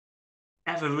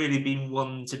ever really been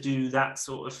one to do that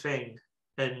sort of thing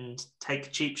and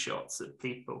take cheap shots at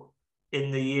people. In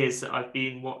the years that I've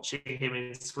been watching him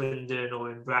in Swindon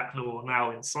or in Bracknell or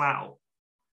now in Slough,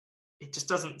 it just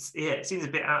doesn't, it seems a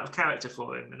bit out of character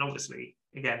for him. And obviously,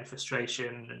 again,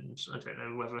 frustration, and I don't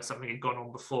know whether something had gone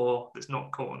on before that's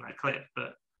not caught on that clip,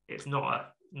 but it's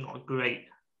not a great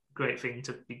thing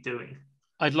to be doing.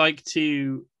 I'd like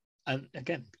to, and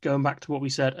again, going back to what we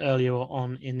said earlier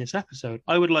on in this episode,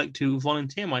 I would like to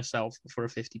volunteer myself for a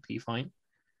 50p fine,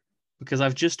 because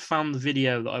I've just found the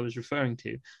video that I was referring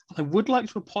to. I would like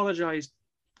to apologise,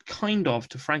 kind of,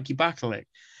 to Frankie Bakalik.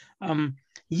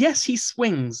 Yes, he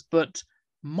swings, but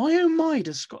my oh my,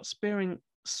 does Scott Spearing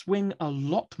swing a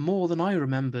lot more than I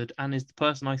remembered, and is the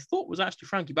person I thought was actually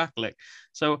Frankie Bakalik.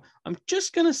 So I'm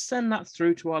just going to send that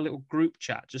through to our little group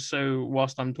chat, just so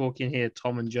whilst I'm talking here,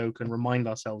 Tom and Joe can remind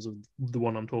ourselves of the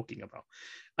one I'm talking about.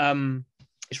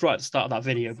 It's right at the start of that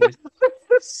video, boys.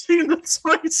 I've seen the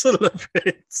title of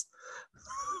it.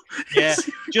 Yeah,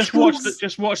 just watch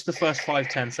the first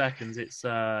 5-10 seconds.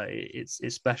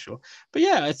 It's special. But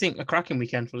yeah, I think a cracking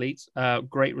weekend for Leeds.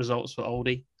 Great results for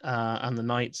Oldie and the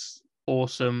Knights.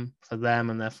 Awesome for them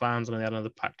and their fans. And they had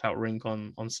another packed out rink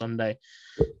on Sunday.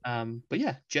 But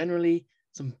yeah, generally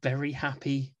some very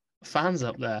happy fans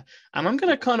up there. And I'm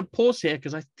going to kind of pause here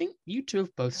because I think you two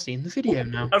have both seen the video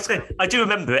now. I do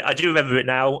remember it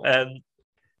now.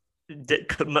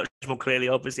 Much more clearly,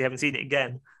 obviously, haven't seen it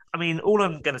again. I mean, all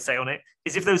I'm going to say on it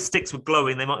is if those sticks were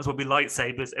glowing, they might as well be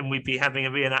lightsabers and we'd be having a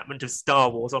reenactment of Star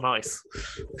Wars on ice.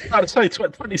 I'd say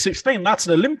 2016, that's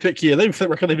an Olympic year. They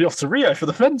reckon they'd be off to Rio for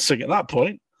the fencing at that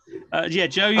point. Yeah,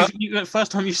 Joe, you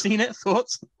first time you've seen it,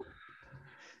 thoughts?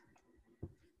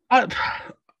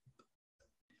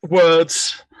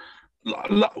 Words.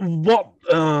 What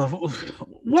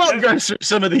goes through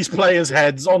some of these players'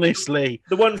 heads, honestly?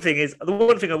 The one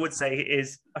thing I would say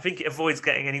is I think it avoids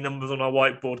getting any numbers on our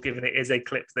whiteboard, given it is a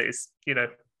clip that is,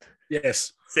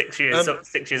 yes, 6 years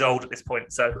old at this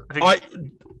point. So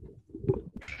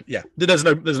there's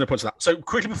no point to that. So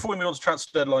quickly before we move on to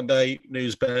transfer deadline day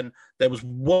news, Ben, there was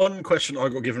one question I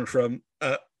got given from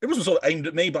it wasn't sort of aimed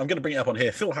at me, but I'm going to bring it up on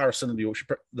here. Phil Harrison of the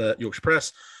Yorkshire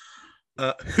Press.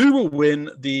 Who will win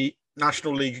the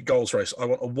National League goals race? I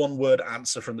want a one-word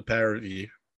answer from the pair of you.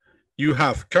 You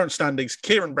have current standings: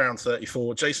 Kieran Brown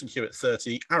 34, Jason Hewitt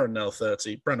 30, Aaron Nell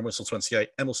 30, Brandon Whistle 28,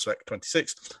 Emil Sveck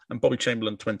 26, and Bobby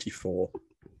Chamberlain 24.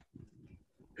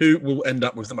 Who will end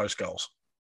up with the most goals?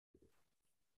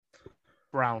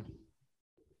 Brown.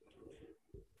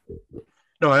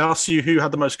 No, I asked you who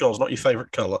had the most goals, not your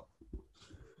favourite colour.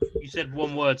 You said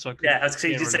one word, so I couldn't. Yeah, I was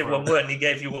saying you just said one word and he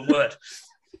gave you one word.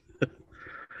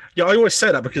 Yeah, I always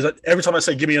say that because every time I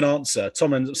say give me an answer,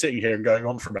 Tom ends up sitting here and going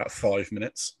on for about 5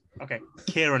 minutes. Okay,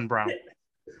 Kieran Brown.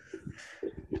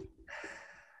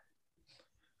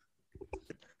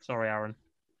 Sorry, Aaron.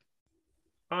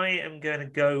 I am going to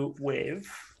go with...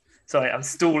 Sorry, I'm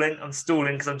stalling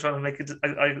because I'm trying to make it...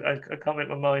 I can't make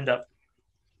my mind up.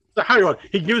 So hang on.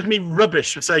 He gives me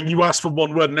rubbish for saying you asked for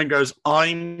one word and then goes,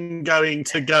 I'm going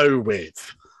to go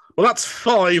with... Well, that's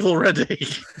 5 already.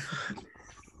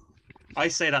 I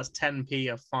say that's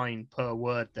 10p a fine per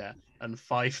word there, and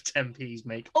 5 10p's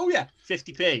make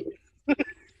 50p.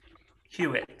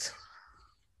 Hewitt.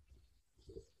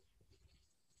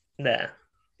 There.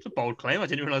 It's a bold claim. I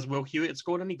didn't realise Will Hewitt had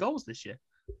scored any goals this year.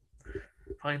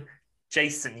 Fine.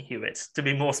 Jason Hewitt, to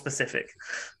be more specific.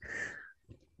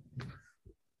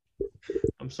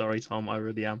 I'm sorry, Tom. I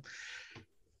really am.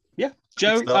 Yeah,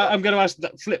 Joe. I'm going to ask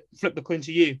that. Flip the coin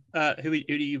to you. Who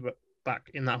do you back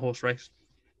in that horse race?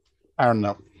 Aaron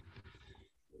Nell.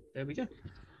 There we go.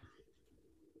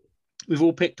 We've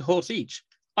all picked a horse each.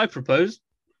 I propose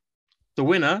the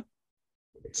winner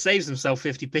saves himself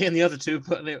 50p and the other two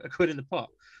put a quid in the pot.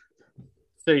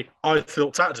 See, I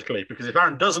thought tactically because if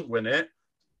Aaron doesn't win it,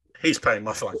 he's paying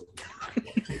my fine.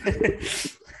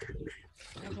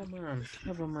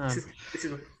 Clever man.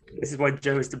 This is why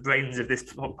Joe is the brains of this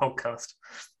podcast.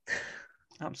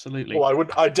 Absolutely. Well,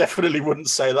 I definitely wouldn't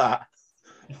say that.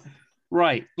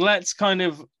 Right, let's kind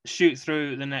of shoot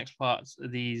through the next parts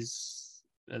of this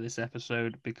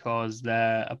episode because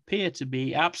there appear to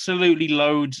be absolutely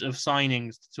loads of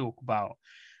signings to talk about.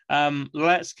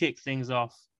 Let's kick things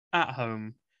off at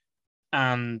home,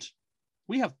 and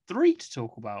we have 3 to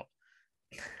talk about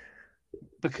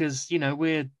because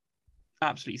we're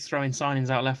absolutely throwing signings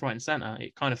out left, right, and centre.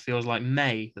 It kind of feels like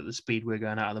May at the speed we're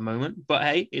going at the moment. But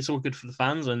hey, it's all good for the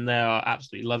fans, and they are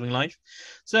absolutely loving life.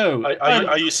 So,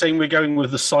 are you saying we're going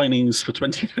with the signings for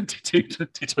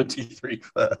 2022-2023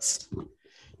 first?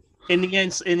 In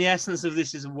the essence of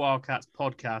this is a Wildcats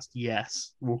podcast,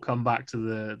 yes, we'll come back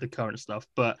to the current stuff,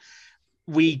 but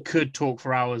we could talk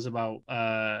for hours about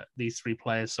these three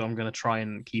players, so I'm going to try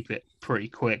and keep it pretty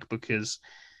quick because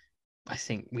I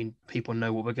think people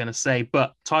know what we're going to say.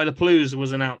 But Tyler Plews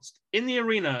was announced in the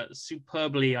arena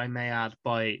superbly, I may add,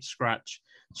 by Scratch.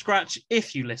 Scratch,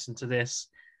 if you listen to this,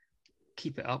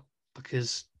 keep it up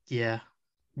because, yeah,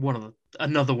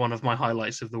 another one of my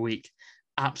highlights of the week.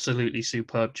 Absolutely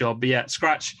superb job. But yeah,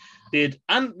 Scratch did,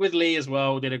 and with Lee as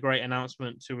well, did a great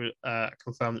announcement to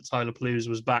confirm that Tyler Plews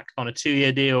was back on a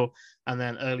 2-year deal. And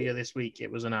then earlier this week,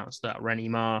 it was announced that Rennie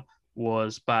Marr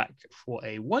was back for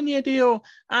a 1-year deal.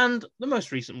 And the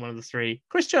most recent one of the three,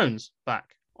 Chris Jones,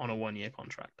 back on a 1-year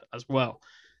contract as well.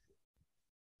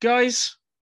 Guys,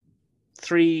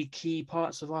 three key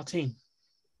parts of our team.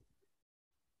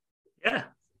 Yeah.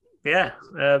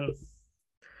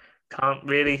 Can't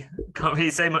really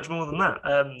say much more than that.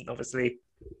 Obviously,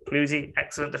 Plusy,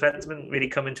 excellent defenseman, really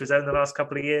come into his own the last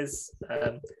couple of years.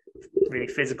 Really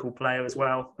physical player as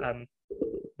well.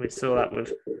 We saw that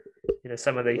with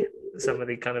some of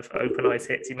the kind of open ice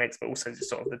hits he makes, but also just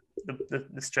sort of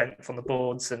the strength on the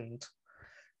boards and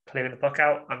clearing the puck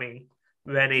out. I mean,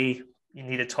 Rennie, you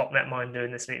need a top netminder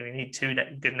in this league. We need two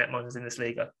good netminders in this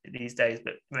league these days,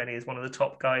 but Rennie is one of the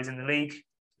top guys in the league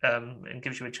and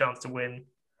gives you a chance to win,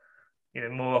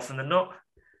 more often than not.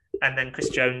 And then Chris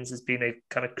Jones has been a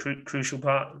kind of crucial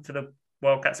part for the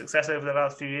Wildcat success over the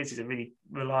last few years. He's a really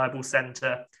reliable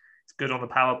centre. He's good on the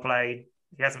power play.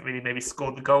 He hasn't really maybe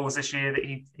scored the goals this year that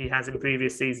he has in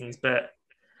previous seasons, but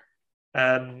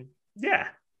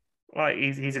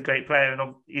he's a great player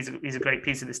and he's a great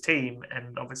piece of this team.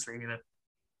 And obviously,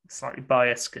 slightly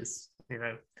biased because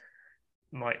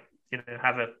might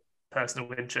have a personal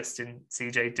interest in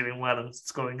CJ doing well and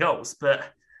scoring goals, but.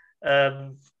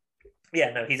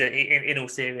 He's in all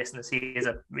seriousness, he is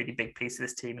a really big piece of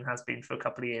this team and has been for a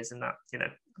couple of years. And that,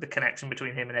 the connection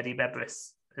between him and Eddie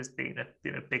Bebris has been a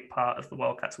big part of the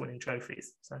Wildcats winning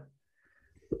trophies. So,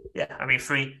 yeah, I mean,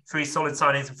 three solid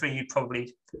signings and three you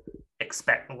probably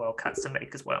expect the Wildcats to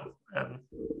make as well.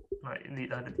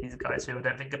 These are guys who I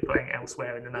don't think are playing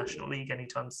elsewhere in the National League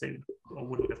anytime soon, or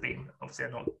wouldn't have been. Obviously,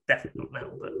 they're not definitely not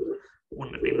now, but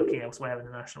wouldn't have been looking elsewhere in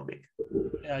the National League.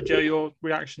 Joe, your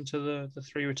reaction to the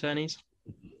three returnees?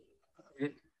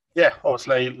 Yeah,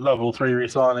 obviously, love all three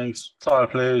re-signings. Tyler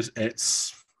Plews,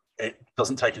 it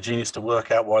doesn't take a genius to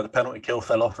work out why the penalty kill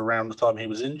fell off around the time he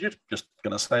was injured. Just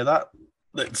going to say that.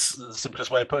 That's the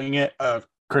simplest way of putting it.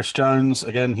 Chris Jones,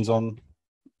 again, he's on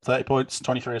 30 points,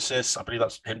 23 assists. I believe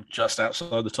that's him just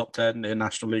outside the top 10 in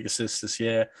National League assists this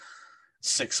year.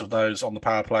 6 of those on the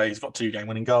power play. He's got 2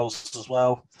 game-winning goals as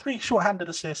well. 3 short-handed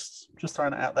assists, just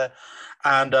throwing it out there.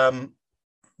 And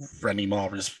Rennie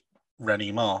Marr is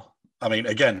Rennie Marr. I mean,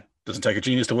 again, doesn't take a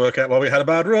genius to work out why we had a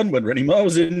bad run when Rennie Marr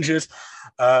was injured.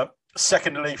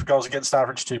 Second in the league for goals against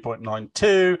average,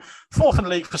 2.92. Fourth in the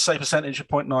league for save percentage,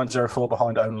 0.904,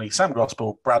 behind only Sam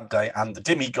Gospel, Brad Day, and the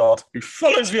Dimmy God, who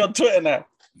follows me on Twitter now.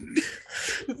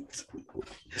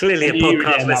 Clearly a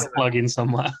podcast listener. Plug in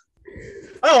somewhere.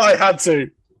 Oh, I had to.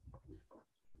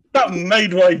 That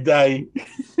made my day.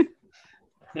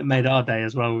 It made our day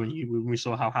as well when we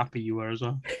saw how happy you were as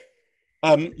well.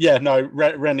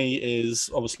 Rennie is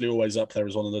obviously always up there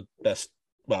as one of the best,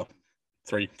 3-4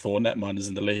 netminders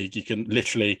in the league. You can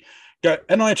literally go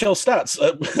NIHL stats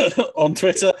on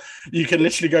Twitter. You can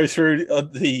literally go through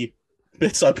the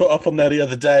bits I put up on there the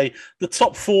other day. The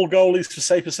top 4 goalies for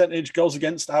save percentage, goals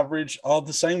against average are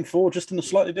the same 4, just in a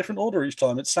slightly different order each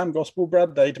time. It's Sam Gospel,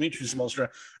 Brad Day, Dimitri Zamostra,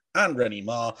 and Rennie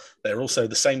Marr. They're also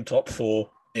the same top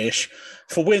 4-ish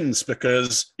for wins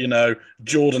because,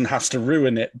 Jordan has to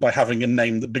ruin it by having a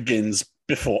name that begins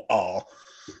before R.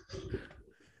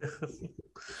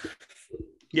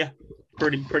 Yeah,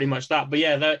 pretty much that. But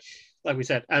yeah, like we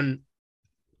said, and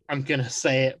I'm going to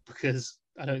say it because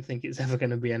I don't think it's ever going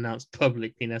to be announced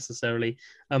publicly necessarily.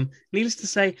 Needless to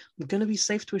say, I'm going to be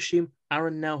safe to assume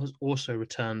Aaron Nell has also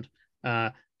returned,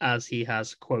 as he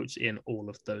has quotes in all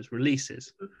of those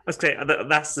releases. That's great.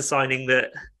 That's the signing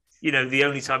that, the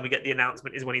only time we get the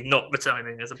announcement is when he's not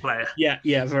returning as a player.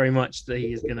 Yeah, very much that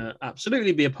he is going to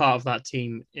absolutely be a part of that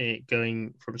team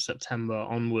going from September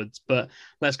onwards. But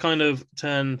let's kind of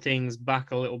turn things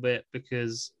back a little bit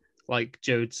because, like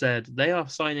Jode said, they are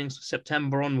signings for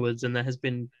September onwards, and there has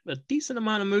been a decent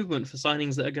amount of movement for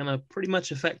signings that are going to pretty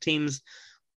much affect teams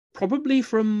probably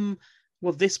from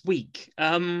Well, this week.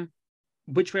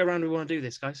 Which way around do we want to do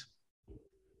this, guys?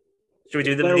 Should we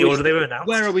do them in the order they were announced?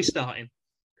 Where are we starting?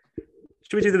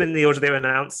 Should we do them in the order they were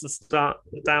announced and start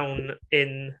down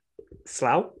in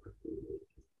Slough?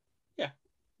 Yeah,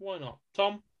 why not?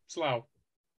 Tom, Slough.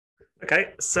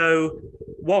 Okay, so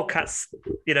Wildcats,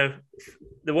 the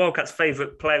Wildcats'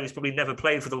 favourite player who's probably never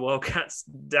played for the Wildcats,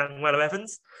 Dan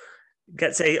Weller-Evans,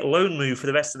 gets a loan move for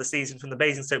the rest of the season from the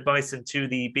Basingstoke Bison to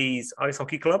the Bees Ice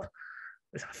Hockey Club.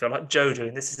 I feel like Joe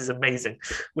doing this. This is amazing.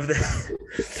 With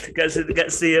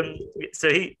so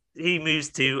he moves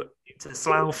to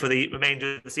Slough for the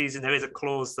remainder of the season. There is a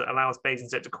clause that allows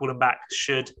Basingstoke to call him back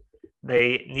should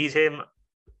they need him.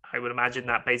 I would imagine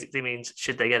that basically means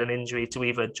should they get an injury to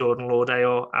either Jordan Lauday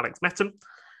or Alex Mettam.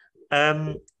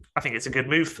 I think it's a good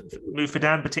move for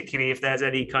Dan, particularly if there's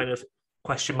any kind of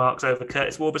question marks over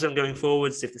Curtis Warburton going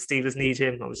forwards. If the Steelers need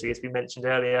him, obviously, as we mentioned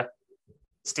earlier,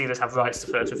 Steelers have rights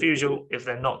to first refusal. If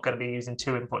they're not going to be using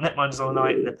two import netminders all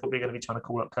night, they're probably going to be trying to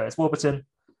call up Curtis Warburton.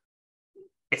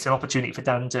 It's an opportunity for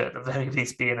Dan to, at the very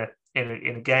least, be in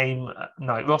a game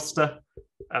night roster.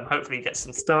 Hopefully, he gets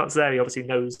some starts there. He obviously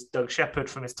knows Doug Shepherd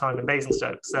from his time in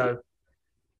Basingstoke, so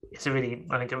it's a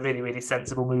really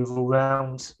sensible move all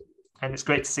round. And it's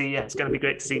great to see. Yeah, it's going to be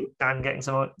great to see Dan getting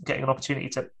an opportunity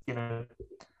to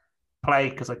play,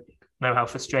 because I know how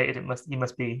frustrated he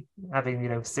must be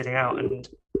having sitting out, and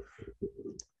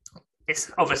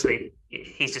it's obviously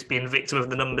he's just being victim of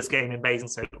the numbers game in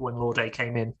Basingstoke when Lauday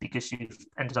came in, because you've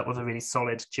ended up with a really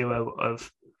solid duo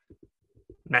of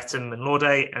Mettam and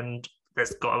Lauday, and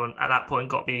there's at that point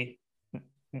got to be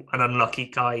an unlucky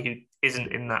guy who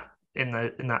isn't in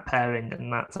that pairing,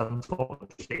 and that's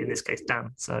unfortunately in this case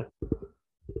Dan. So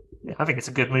yeah, I think it's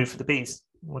a good move for the Bees.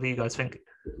 What do you guys think?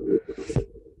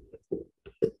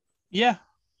 Yeah.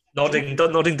 Nodding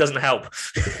doesn't help.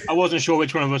 I wasn't sure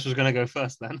which one of us was going to go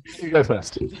first then. You go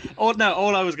first. All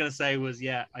I was going to say was,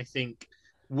 yeah, I think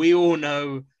we all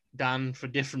know Dan for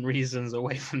different reasons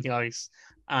away from the ice,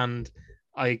 and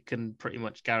I can pretty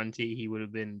much guarantee he would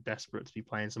have been desperate to be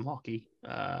playing some hockey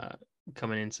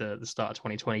coming into the start of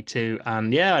 2022.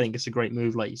 And yeah, I think it's a great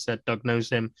move. Like you said, Doug knows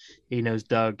him. He knows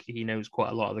Doug. He knows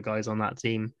quite a lot of the guys on that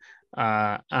team.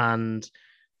 And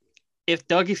if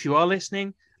Doug, if you are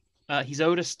listening, he's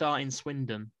owed a start in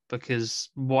Swindon, because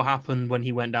what happened when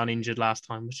he went down injured last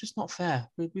time was just not fair.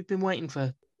 We've been waiting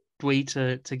for Dwee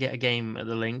to get a game at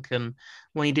the Link, and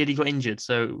when he did, he got injured.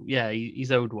 So yeah,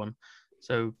 he's owed one.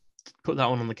 So put that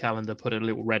one on the calendar, put a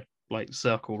little red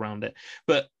circle around it.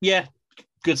 But yeah,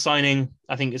 good signing.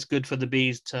 I think it's good for the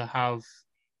Bees to have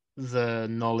the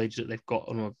knowledge that they've got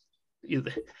on.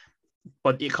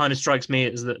 But it kind of strikes me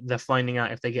as that they're finding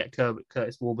out if they get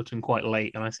Curtis Warburton quite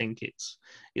late, and I think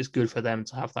it's good for them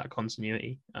to have that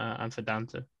continuity and for Dan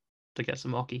to get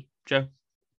some hockey. Joe?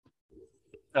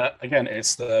 Again,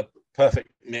 it's the perfect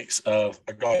mix of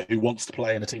a guy who wants to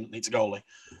play in a team that needs a goalie.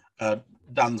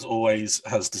 Dan's always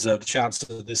has deserved a chance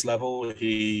at this level.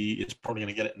 He is probably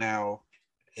going to get it now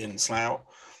in Slough.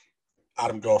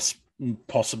 Adam Goss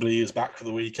possibly is back for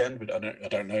the weekend, but I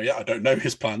don't know yet. I don't know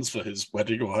his plans for his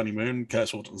wedding or honeymoon.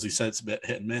 Curtis Warburton, as he said, it's a bit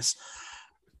hit and miss.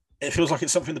 It feels like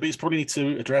it's something the Bees probably need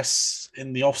to address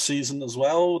in the off season as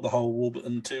well, the whole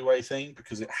Warburton two-way thing,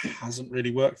 because it hasn't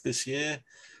really worked this year.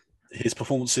 His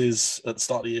performances at the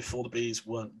start of the year for the Bees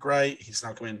weren't great. He's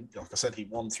now come in, like I said, he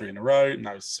won 3 in a row,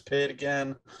 now he's disappeared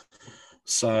again.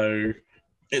 So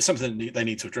it's something that they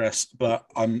need to address, but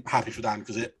I'm happy for Dan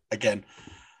because it, again,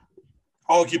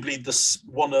 arguably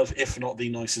one of, if not the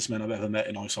nicest men I've ever met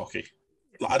in ice hockey.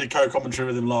 I did co-commentary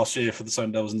with him last year for the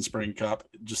Sun Devils in the Spring Cup.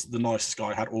 Just the nicest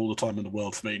guy, had all the time in the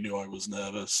world for me, knew I was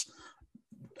nervous,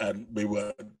 and we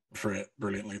worked through it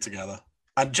brilliantly together.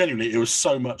 And genuinely, it was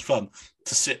so much fun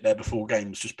to sit there before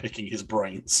games just picking his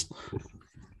brains.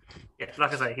 Yeah,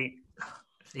 like I say,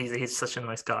 he's such a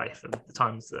nice guy from the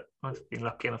times that I've been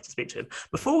lucky enough to speak to him.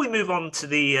 Before we move on to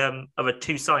the other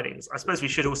two signings, I suppose we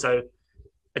should also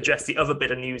address the other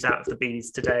bit of news out of the Bees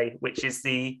today, which is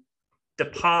the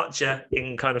departure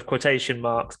in kind of quotation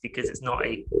marks, because it's not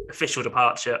an official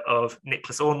departure, of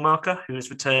Niklas Ornmarker, who has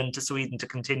returned to Sweden to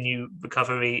continue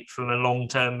recovery from a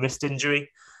long-term wrist injury.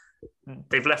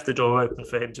 They've left the door open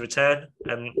for him to return,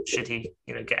 should he,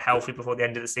 get healthy before the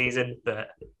end of the season.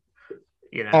 But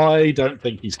I don't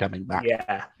think he's coming back.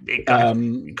 Yeah, it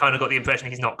kind of got the impression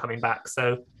he's not coming back.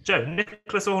 So, Joe,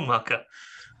 Niklas Ornmarker.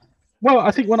 Well,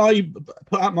 I think when I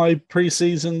put out my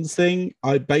pre-season thing,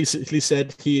 I basically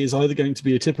said he is either going to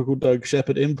be a typical Doug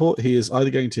Shepherd import, he is either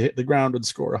going to hit the ground and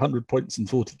score 100 points in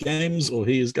 40 games, or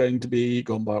he is going to be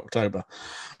gone by October.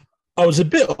 I was a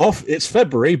bit off. It's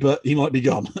February, but he might be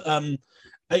gone.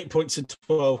 8 points in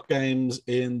 12 games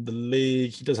in the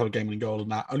league. He does have a game-winning goal in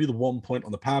that. Only the 1 point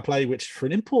on the power play, which for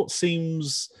an import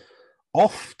seems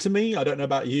off to me. I don't know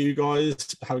about you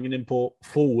guys. Having an import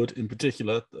forward in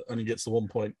particular that only gets the 1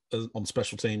 point on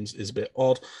special teams is a bit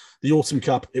odd. The Autumn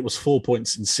Cup, it was 4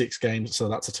 points in 6 games, so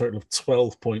that's a total of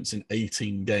 12 points in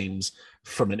 18 games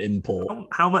from an import.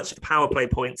 How much power play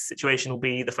points situation will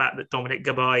be the fact that Dominic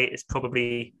Gabai is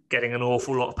probably getting an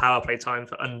awful lot of power play time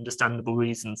for understandable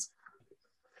reasons?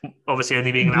 Obviously,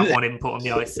 only being allowed one import on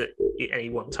the ice at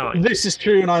any one time. This is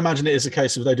true, and I imagine it is a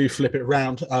case of they do flip it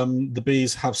around. The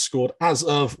Bees have scored, as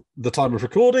of the time of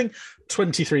recording,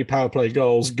 23 power play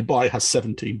goals. Gabai has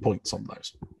 17 points on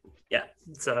those. Yeah,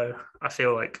 so I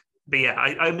feel like... But yeah,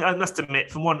 I must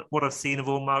admit, from what I've seen of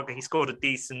Ullmark, he scored a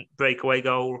decent breakaway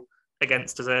goal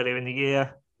against us earlier in the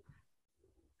year.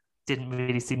 Didn't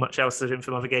really see much else of him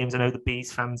from other games. I know the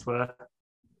Bees fans were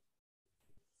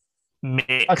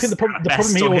mixed. I think the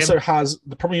problem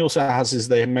he also has is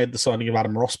they made the signing of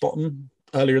Adam Rossbottom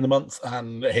earlier in the month,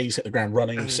 and he's hit the ground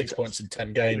running, 6 points in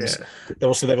 10 games. Yeah.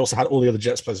 They've also had all the other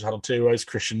Jets players have had on 2 ways.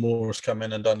 Christian Moore has come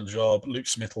in and done the job. Luke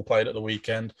Smithell played at the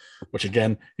weekend, which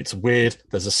again, it's weird.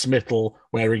 There's a Smithell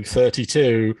wearing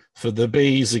 32 for the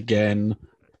Bees again.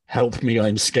 Help me,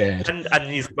 I'm scared.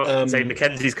 And you've got Zane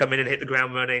McKenzie's come in and hit the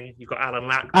ground running. You've got Alan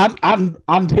Lack.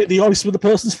 And hit the ice with the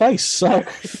person's face. So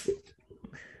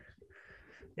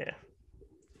yeah.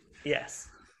 Yes.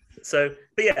 So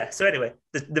anyway,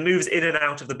 the moves in and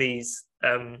out of the Bees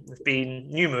have been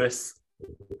numerous,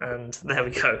 and there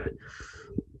we go.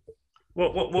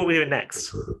 What are we doing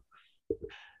next?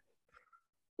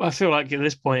 Well, I feel like at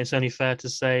this point it's only fair to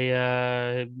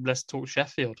say let's talk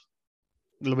Sheffield.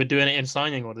 We're doing it in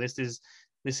signing order. This is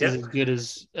as good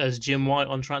as Jim White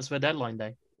on transfer deadline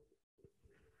day.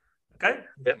 Okay.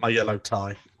 Get my yellow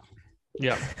tie.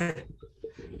 Yeah.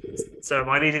 So am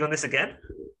I leading on this again?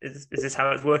 Is this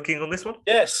how it's working on this one?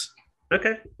 Yes.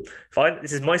 Okay, fine.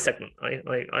 This is my segment.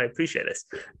 I appreciate this.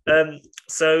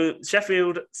 So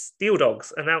Sheffield Steel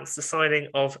Dogs announced the signing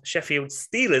of Sheffield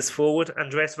Steelers forward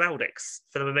Andreas Valdix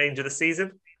for the remainder of the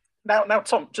season. Now,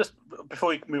 Tom, just before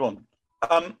we move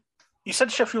on, you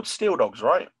said Sheffield Steel Dogs,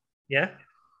 right? Yeah.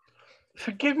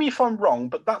 Forgive me if I'm wrong,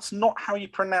 but that's not how you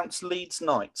pronounce Leeds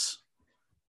Knights.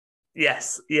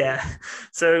 Yes. Yeah.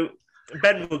 So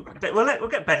we'll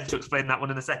get Ben to explain that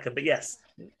one in a second. But yes,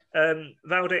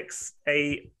 Valdix,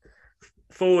 a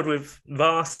forward with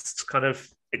vast kind of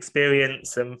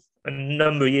experience and a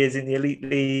number of years in the Elite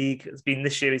League. It's been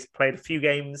this year. He's played a few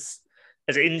games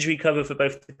as an injury cover for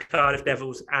both the Cardiff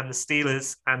Devils and the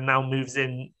Steelers, and now moves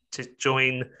in to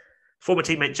join former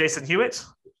teammate Jason Hewitt.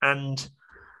 And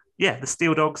yeah, the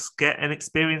Steel Dogs get an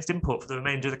experienced import for the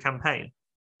remainder of the campaign.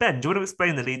 Ben, do you want to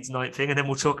explain the Leeds Knight thing, and then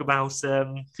we'll talk about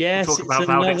yes, we'll talk about it's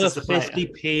another Valdix as the player.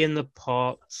 50p in the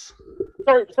pot.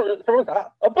 Sorry, what's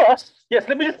that? A bus? Yes,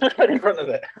 let me just put that in front of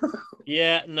it.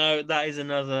 Yeah, no, that is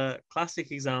another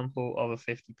classic example of a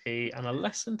 50p and a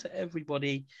lesson to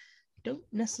everybody. Don't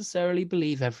necessarily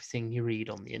believe everything you read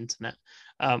on the internet.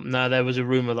 Now, there was a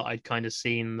rumor that I'd kind of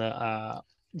seen that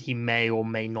he may or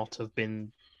may not have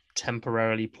been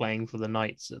temporarily playing for the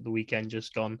Knights at the weekend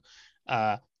just gone.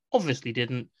 Obviously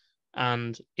didn't,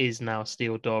 and is now a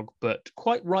Steel Dog. But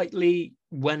quite rightly,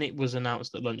 when it was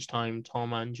announced at lunchtime,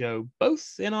 Tom and Joe,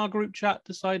 both in our group chat,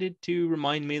 decided to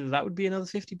remind me that would be another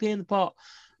 50p in the pot.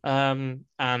 And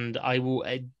I will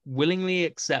willingly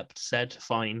accept said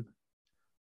fine.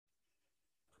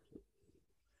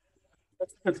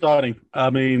 That's good starting.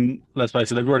 I mean, let's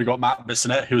face it, they've already got Matt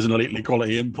Bissonette, who's an Elite League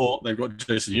quality import. They've got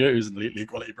Jason Hewitt, who's an Elite League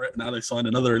quality Brit. Now they signed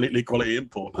another Elite League quality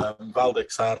import.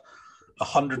 Valdix had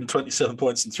 127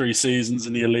 points in 3 seasons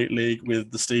in the Elite League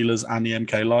with the Steelers and the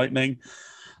MK Lightning.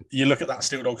 You look at that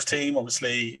Steel Dogs team,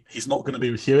 obviously he's not going to be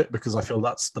with Hewitt because I feel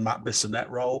that's the Matt Bissonette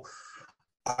role.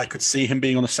 I could see him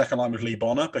being on the second line with Lee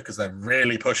Bonner because they're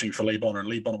really pushing for Lee Bonner. And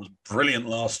Lee Bonner was brilliant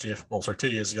last year, 2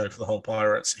 years ago for the whole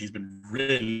Pirates. He's been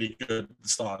really good at the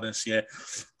start of this year.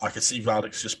 I could see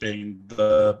Valdix just being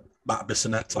the Matt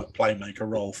Bissonette type playmaker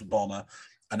role for Bonner.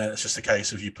 And then it's just a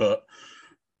case of you put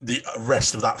the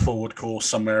rest of that forward course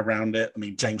somewhere around it. I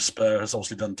mean, James Spur has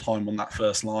obviously done time on that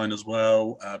first line as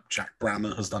well. Jack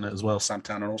Brammer has done it as well. Sam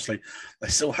Tanner, obviously. They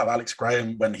still have Alex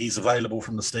Graham when he's available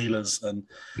from the Steelers. And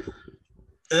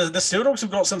the Steel Dogs have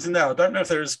got something there. I don't know if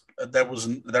there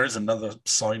is another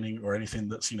signing or anything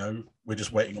that's, we're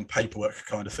just waiting on paperwork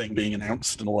kind of thing being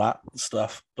announced and all that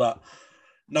stuff. But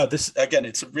no, this, again,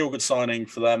 it's a real good signing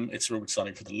for them. It's a real good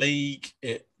signing for the league.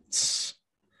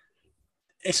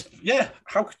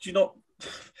 How could you not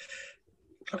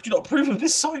approve of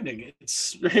this signing?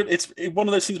 It's one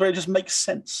of those things where it just makes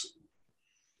sense.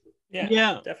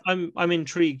 Yeah, definitely. I'm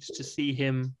intrigued to see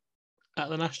him at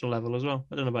the national level as well.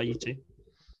 I don't know about you two.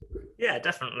 Yeah,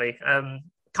 definitely.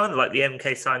 Kind of like the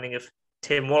MK signing of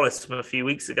Tim Wallace from a few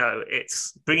weeks ago.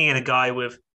 It's bringing in a guy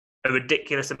with a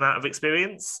ridiculous amount of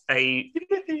experience, a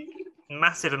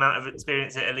massive amount of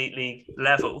experience at elite league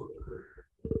level.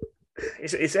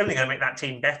 It's only going to make that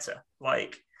team better.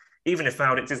 Like, even if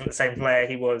Maldix isn't the same player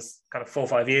he was kind of 4 or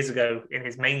 5 years ago in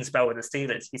his main spell with the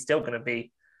Steelers, he's still going to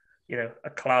be, a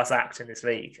class act in this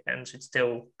league and should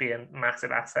still be a massive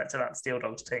asset to that Steel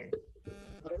Dogs team.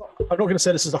 I'm not going to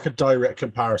say this is like a direct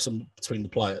comparison between the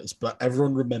players, but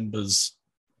everyone remembers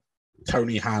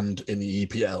Tony Hand in the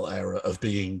EPL era of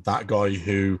being that guy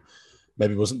who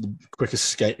maybe wasn't the quickest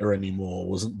skater anymore,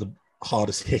 wasn't the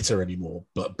hardest hitter anymore,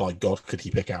 but by God, could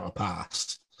he pick out a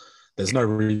pass? There's no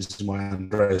reason why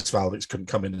Andreas Valdix couldn't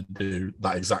come in and do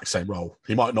that exact same role.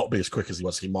 He might not be as quick as he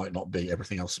was. He might not be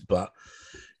everything else, but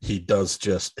he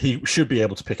should be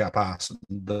able to pick out a pass.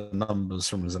 The numbers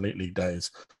from his Elite League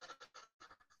days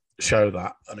show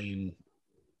that. I mean,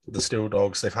 the Steel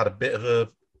Dogs, they've had a bit of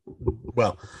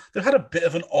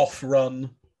an off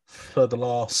run for the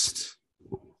last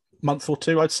month or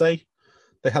two, I'd say.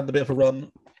 They had a bit of a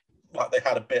run. Like, they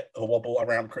had a bit of a wobble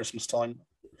around Christmas time.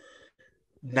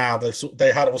 Now they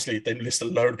list a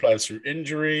load of players through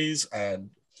injuries and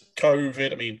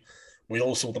COVID. I mean, we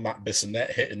all saw the Matt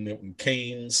Bissonnette hit in Milton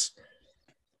Keynes.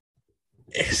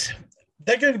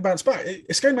 They're going to bounce back.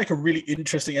 It's going to make a really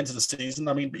interesting end to the season.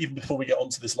 I mean, even before we get on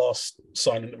to this last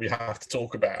signing that we have to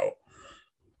talk about,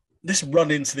 this run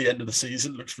into the end of the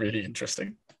season looks really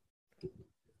interesting.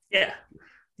 Yeah,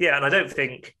 and I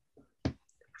think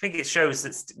it shows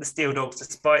that the Steel Dogs,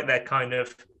 despite their kind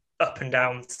of up and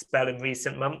down spell in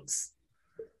recent months,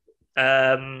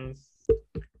 I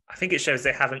think it shows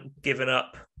they haven't given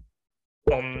up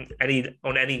on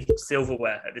any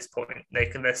silverware at this point.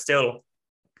 They're still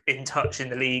in touch in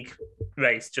the league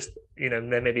race. Just,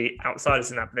 they're maybe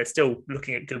outsiders in that, but they're still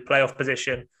looking at good playoff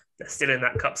position. They're still in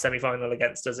that cup semi-final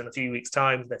against us in a few weeks'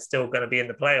 time. They're still going to be in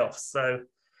the playoffs. So,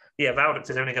 yeah, Valdix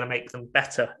is only going to make them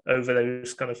better over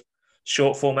those kind of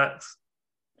short format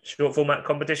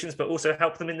competitions, but also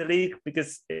help them in the league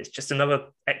because it's just another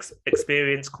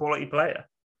experienced quality player.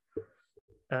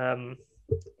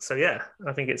 So yeah,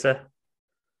 I think it's a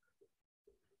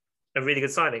really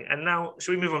good signing. And now,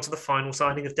 should we move on to the final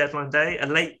signing of deadline day? A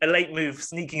late move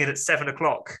sneaking in at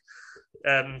 7:00.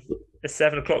 A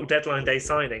 7:00 deadline day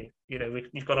signing.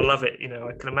 You've got to love it.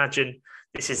 I can imagine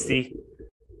this is the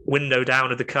window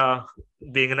down of the car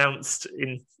being announced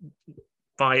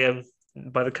by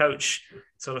the coach,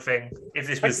 sort of thing. If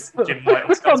this was Jim White,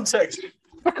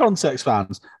 for context,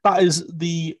 fans, that is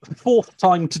the 4th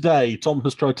time today Tom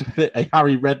has tried to fit a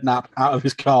Harry Redknapp out of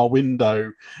his car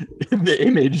window in the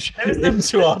image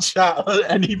into our chat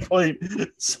at any point.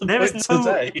 There is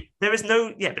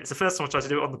no. Yeah, but it's the first time I tried to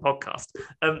do it on the podcast.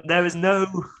 There is no.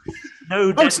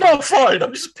 It's not fine.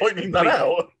 I'm just pointing that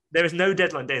out. There is no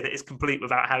deadline day that is complete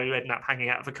without Harry Redknapp hanging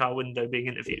out of a car window being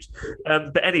interviewed.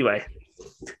 But anyway,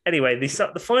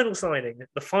 the final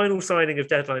signing of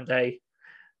deadline day,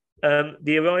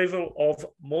 the arrival of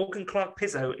Morgan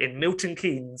Clark-Pizzo in Milton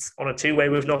Keynes on a 2-way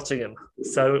with Nottingham.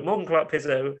 So Morgan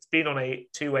Clark-Pizzo has been on a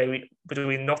 2-way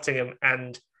between Nottingham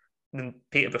and the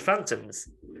Peterborough Phantoms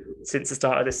since the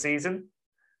start of this season.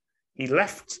 He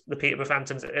left the Peterborough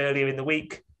Phantoms earlier in the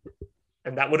week,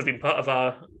 and that would have been part of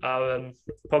our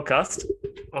podcast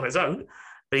on its own.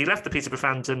 But he left the Peterborough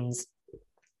Phantoms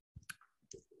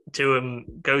to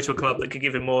go to a club that could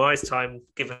give him more ice time,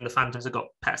 given the Phantoms have got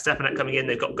Pat Stepanek coming in,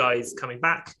 they've got guys coming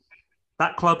back.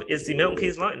 That club is the Milton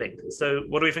Keynes Lightning. So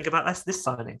what do we think about this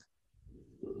signing?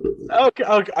 Okay,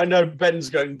 I know Ben's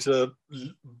going to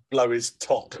blow his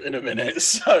top in a minute,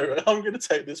 so I'm going to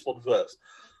take this one first.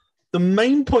 The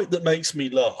main point that makes me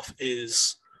laugh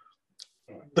is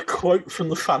the quote from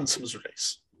the Phantoms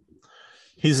release.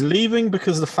 He's leaving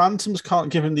because the Phantoms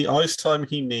can't give him the ice time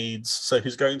he needs, so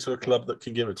he's going to a club that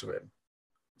can give it to him.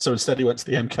 So instead he went to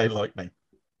the MK Lightning.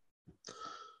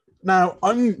 Now,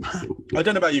 I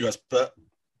don't know about you guys, but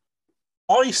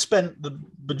I spent the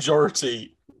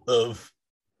majority of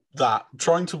that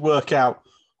trying to work out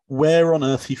where on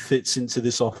earth he fits into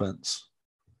this offense.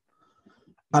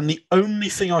 And the only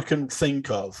thing I can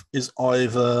think of is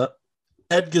either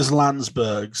Edgars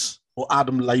Landsbergs or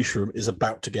Adam Leishram is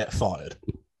about to get fired.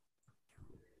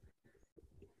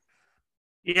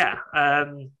 Yeah,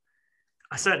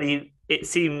 it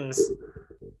seems,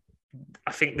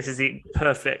 I think this is the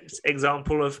perfect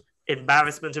example of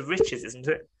embarrassment of riches, isn't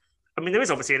it? I mean, there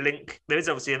is obviously a link. There is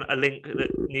obviously a link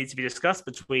that needs to be discussed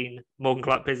between Morgan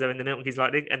Clark-Pizzo and the Milton Keynes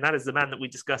Lightning, and that is the man that we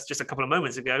discussed just a couple of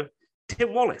moments ago,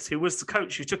 Tim Wallace, who was the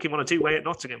coach who took him on a two-way at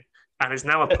Nottingham and is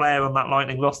now a player on that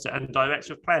Lightning roster and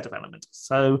director of player development.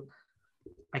 So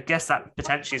I guess that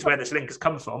potentially is where this link has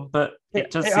come from, but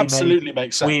it does seem absolutely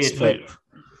makes sense. Weird move.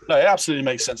 No, it absolutely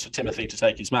makes sense for Timothy to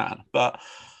take his man, but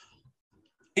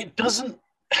it doesn't.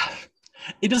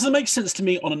 It doesn't make sense to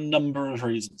me on a number of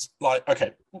reasons. Like,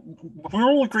 okay, we're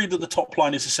all agreed that the top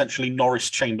line is essentially Norris,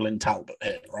 Chamberlain, Talbot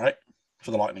here, right? For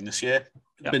the Lightning this year.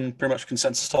 Yep. Been pretty much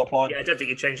consensus top line. Yeah, I don't think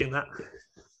you're changing that.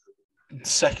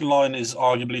 Second line is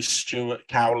arguably Stewart,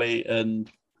 Cowley,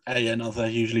 and another,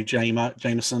 usually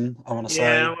Jameson, I want to say.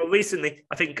 Yeah, well, recently,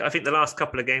 I think the last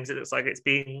couple of games, it looks like it's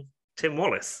been Tim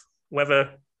Wallace. Whether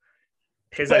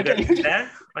his there,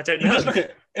 I don't know.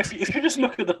 If you just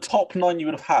look at the top nine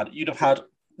you'd have had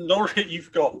Norris,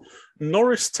 you've got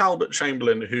Norris, Talbot,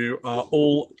 Chamberlain, who are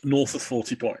all north of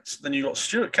 40 points. Then you've got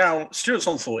Stewart's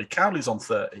on 40, Cowley's on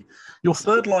 30. Your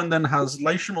third line then has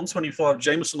Lasham on 25,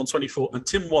 Jameson on 24, and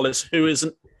Tim Wallace, who is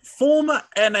a former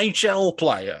NHL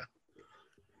player.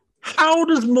 How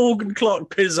does Morgan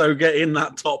Clark-Pizzo get in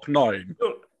that top nine?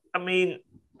 Look, I mean,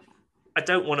 I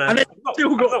don't want to. And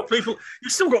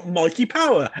you've still got Mikey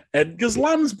Power, Edgars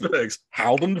Landsbergs,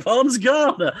 Halden Barnes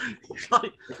Gardner.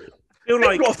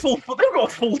 They've got a full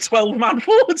 12-man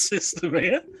forward system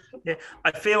here. Yeah,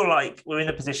 I feel like we're in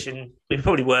a position, we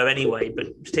probably were anyway,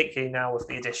 but particularly now with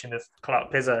the addition of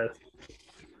Clark-Pizzo,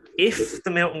 if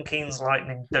the Milton Keynes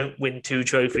Lightning don't win 2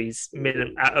 trophies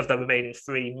out of the remaining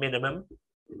 3 minimum,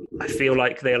 I feel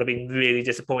like they'll have been really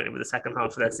disappointed with the second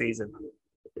half of their season.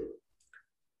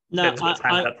 No,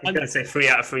 I'm going to say 3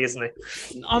 out of 3, isn't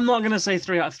he? I'm not going to say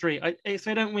 3 out of 3. If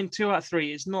they don't win 2 out of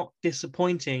 3, it's not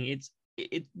disappointing.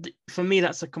 For me,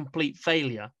 that's a complete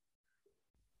failure.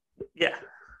 Yeah.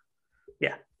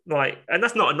 Right, and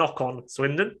that's not a knock on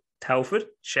Swindon, Telford,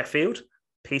 Sheffield,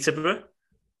 Peterborough,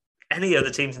 any other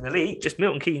teams in the league. Just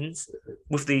Milton Keynes,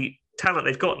 with the talent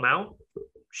they've got now,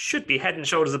 should be head and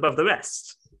shoulders above the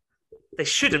rest. They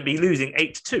shouldn't be losing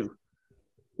 8-2.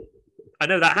 I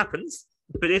know that happens.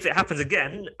 But if it happens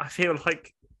again, I feel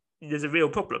like there's a real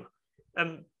problem.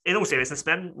 In all seriousness,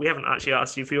 Ben, we haven't actually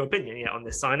asked you for your opinion yet on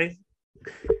this signing.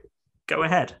 Go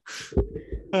ahead.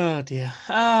 Oh, dear.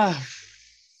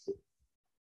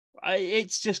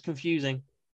 It's just confusing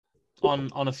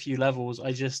on a few levels.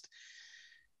 I just...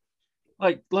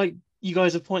 Like you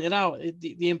guys have pointed out,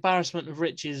 the embarrassment of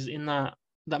riches in that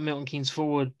Milton Keynes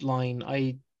forward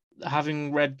line,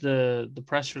 having read the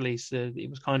press release, it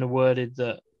was kind of worded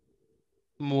that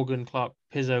Morgan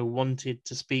Clark-Pizzo wanted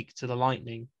to speak to the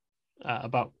Lightning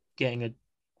about getting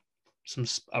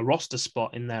a roster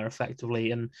spot in there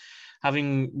effectively. And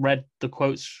having read the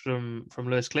quotes from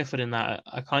Lewis Clifford in that,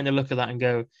 I kind of look at that and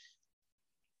go,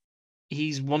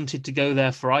 he's wanted to go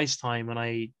there for ice time,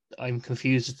 and I'm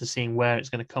confused as to seeing where it's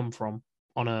going to come from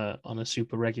on a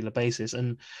super regular basis.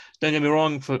 And don't get me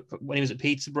wrong, for when he was at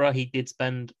Peterborough, he did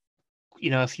spend,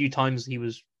 a few times he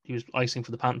was icing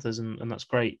for the Panthers, and that's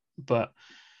great. But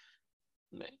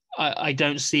I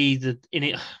don't see that in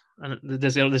it, and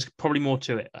there's probably more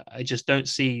to it. I just don't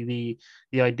see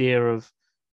the idea of,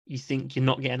 you think you're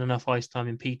not getting enough ice time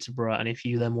in Peterborough, and if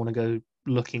you then want to go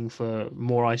looking for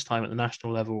more ice time at the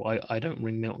national level, I don't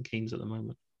ring Milton Keynes at the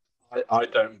moment. I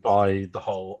don't buy the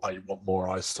whole I want more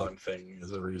ice time thing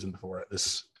as a reason for it.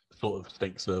 This sort of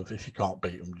stinks of, if you can't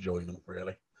beat them, join them,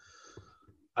 really.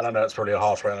 And I know it's probably a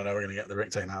harsh way, and I know we're going to get the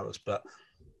Rick taken out of us, but...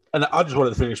 And I just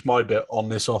wanted to finish my bit on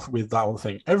this off with that one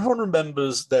thing. Everyone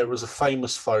remembers there was a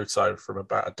famous photo from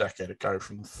about a decade ago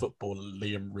from the footballer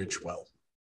Liam Ridgewell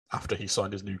after he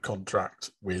signed his new contract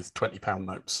with £20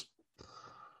 notes.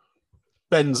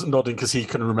 Ben's nodding because he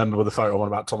couldn't remember the photo on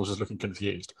about. Thomas was looking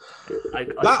confused.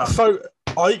 That photo,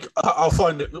 I'll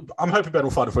find it. I'm hoping Ben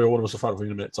will find it for you. One of us will find it for you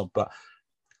in a minute, Tom. But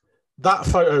that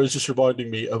photo is just reminding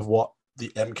me of what the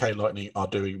MK Lightning are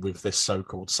doing with this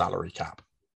so-called salary cap.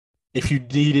 If you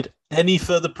needed any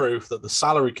further proof that the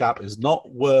salary cap is not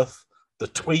worth the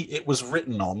tweet it was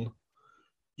written on,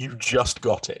 you just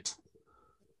got it.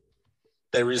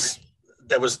 There is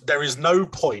no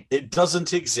point. It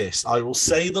doesn't exist. I will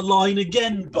say the line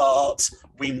again, but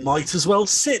we might as well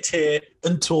sit here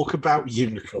and talk about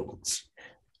unicorns.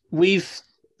 We've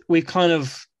kind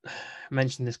of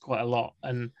mentioned this quite a lot,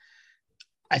 and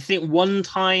I think one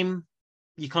time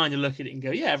you kind of look at it and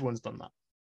go, yeah, everyone's done that.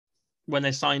 When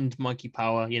they signed Mikey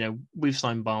Power, we've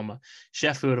signed Balmer.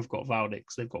 Sheffield have got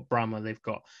Valdix, they've got Brammer, they've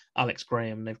got Alex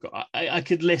Graham, they've got... I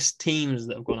could list teams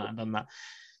that have gone out and done that.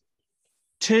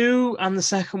 2, and the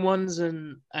second one's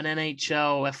an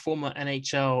NHL, a former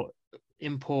NHL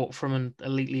import from an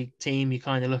elite league team. You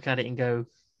kind of look at it and go,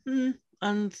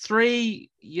 And 3,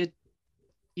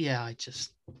 yeah, I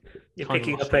just You're Kind of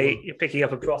picking lost up my a mind. you're picking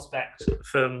up a prospect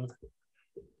from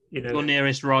your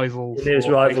nearest rival Your nearest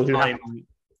for rival who time,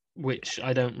 which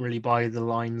I don't really buy the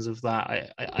lines of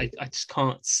that. I just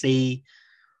can't see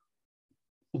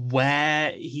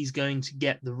where he's going to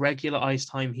get the regular ice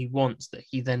time he wants that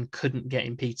he then couldn't get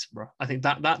in Peterborough. I think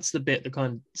that's the bit that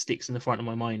kind of sticks in the front of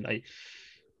my mind.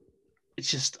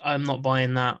 I'm not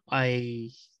buying that.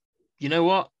 You know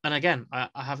what? And again, I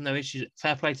have no issues.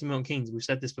 Fair play to Milton Keynes. We've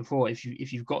said this before. If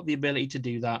you've got the ability to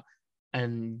do that,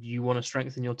 and you want to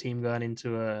strengthen your team going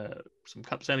into some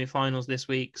cup semi-finals this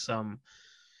week, the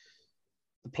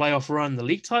playoff run, the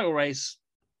league title race,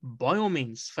 by all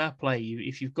means, fair play.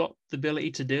 If you've got the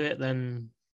ability to do it, then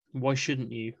why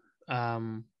shouldn't you?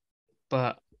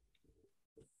 But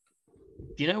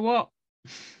you know what?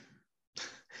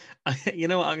 You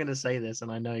know what? I'm going to say this,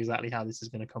 and I know exactly how this is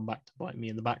going to come back to bite me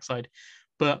in the backside.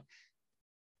 But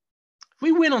if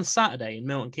we win on Saturday in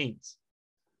Milton Keynes,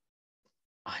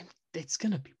 it's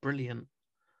going to be brilliant.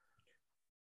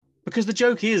 Because the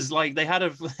joke is, like, they had a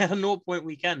 0-point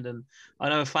weekend, and I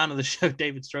know a fan of the show,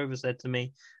 David Strover, said to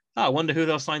me, I wonder who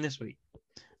they'll sign this week.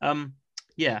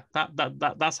 Yeah,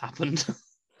 that's happened.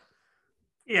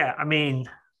 Yeah, I mean,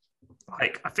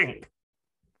 like, I think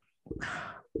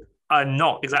I'm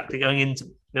not exactly going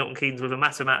into Milton Keynes with a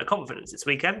massive amount of confidence this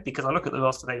weekend, because I look at the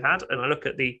roster they've had and I look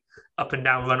at the up and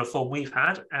down run of form we've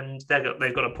had, and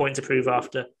they've got a point to prove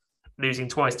after losing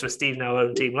twice to a Steve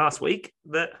Now-owned team last week,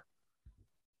 that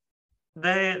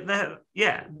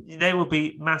they will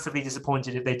be massively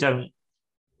disappointed if they don't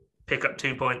pick up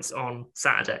 2 points on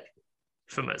Saturday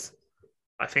from us.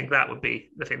 I think that would be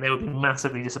the thing. They would be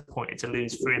massively disappointed to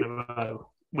lose 3 in a row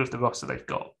with the roster they've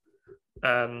got.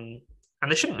 And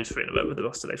they shouldn't lose 3 in a row with the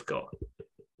roster they've got.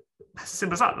 As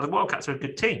simple as that. The Wildcats are a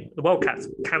good team. The Wildcats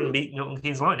can beat Milton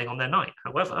Keynes Lightning on their night.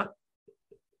 However,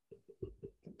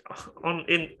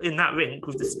 in that rink,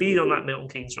 with the speed on that Milton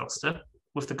Keynes roster,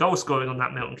 with the goal scoring on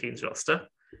that Milton Keynes roster,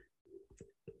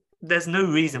 there's no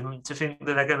reason to think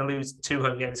that they're going to lose 2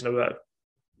 home games in a row.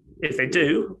 If they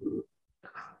do,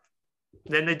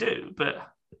 then they do. But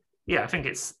yeah, I think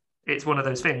it's one of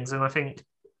those things, and I think,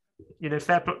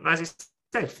 fair, as you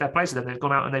say, fair play to them. They've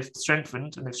gone out and they've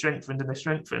strengthened and they've strengthened and they've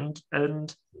strengthened,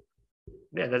 and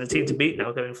yeah, they're the team to beat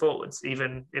now going forwards,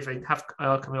 even if they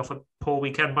are coming off a poor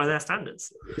weekend by their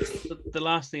standards. The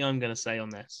last thing I'm going to say on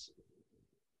this,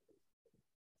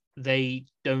 they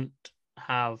don't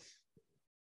have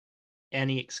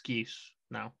any excuse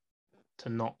now to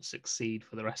not succeed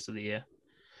for the rest of the year.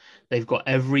 They've got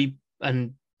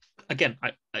and again,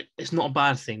 it's not a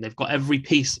bad thing. They've got every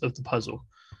piece of the puzzle.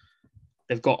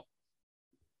 They've got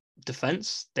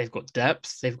defense, they've got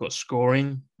depth, they've got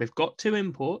scoring, they've got 2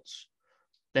 imports,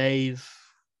 they've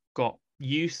got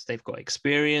youth, they've got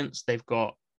experience, they've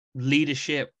got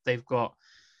leadership, they've got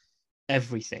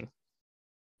everything.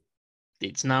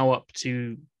 It's now up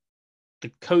to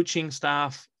the coaching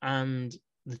staff and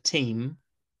the team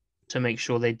to make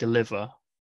sure they deliver,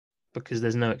 because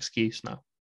there's no excuse now.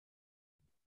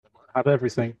 Have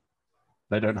everything.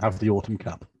 They don't have the autumn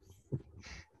cup.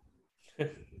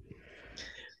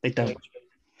 They don't.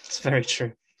 It's very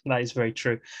true. That is very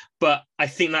true. But I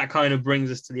think that kind of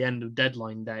brings us to the end of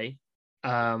deadline day.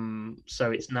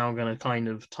 So it's now going to kind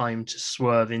of time to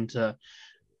swerve into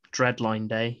Dreadline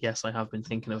Day. Yes, I have been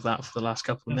thinking of that for the last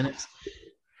couple of minutes.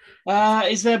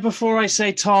 Is there, before I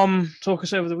say, Tom, talk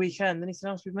us over the weekend, anything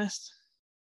else we've missed?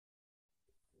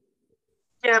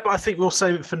 Yeah, but I think we'll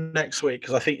save it for next week,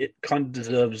 because I think it kind of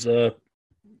deserves a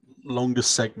longer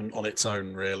segment on its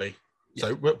own, really. Yeah.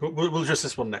 So we'll just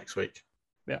this one next week.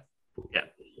 Yeah.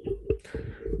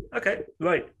 Okay,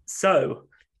 right. So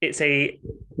it's a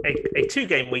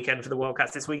 2-game weekend for the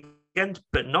Wildcats this weekend,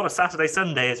 but not a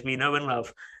Saturday-Sunday as we know and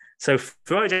love. So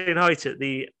Friday night at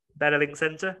the Benelink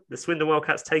Centre, the Swindon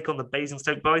Wildcats take on the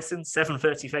Basingstoke Bison,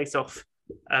 7:30 face-off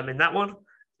in that one.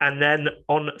 And then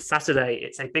on Saturday,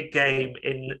 it's a big game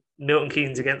in Milton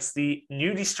Keynes against the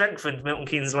newly strengthened Milton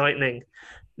Keynes Lightning,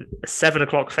 a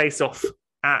 7:00 face-off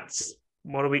at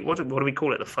what do we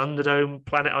call it? The Thunderdome,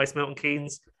 Planet Ice Milton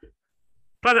Keynes.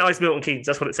 Planet Ice Milton Keynes.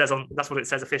 That's what it says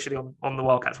officially on the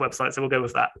Wildcats website. So we'll go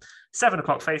with that.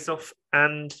 7:00 face-off,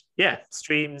 and yeah,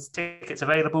 streams, tickets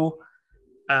available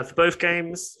for both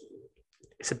games.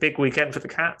 It's a big weekend for the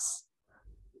Cats.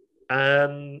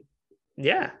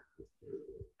 Yeah.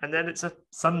 And then it's a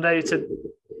Sunday to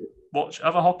watch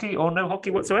other hockey or no hockey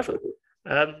whatsoever,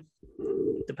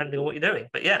 depending on what you're doing.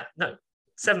 But yeah, no.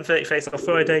 7:30 face-off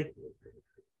Friday,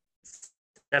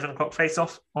 7:00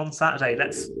 face-off on Saturday.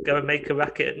 Let's go and make a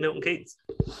racket at Milton Keynes.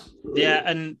 Yeah,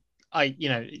 and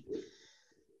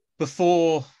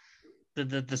before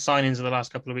the signings of the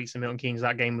last couple of weeks in Milton Keynes,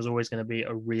 that game was always going to be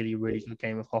a really, really good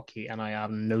game of hockey. And I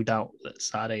have no doubt that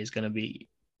Saturday is going to be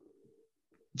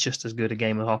just as good a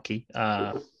game of hockey,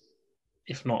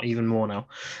 if not even more now.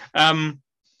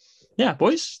 Yeah,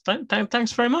 boys,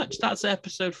 thanks very much. That's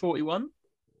episode 41.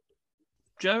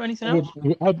 Joe, anything else?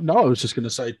 No, I was just going to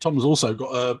say Tom's also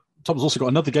got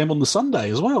another game on the Sunday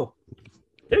as well.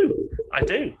 I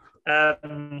do.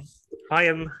 I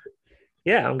am.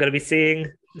 Yeah, I'm going to be seeing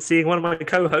one of my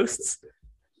co-hosts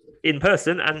in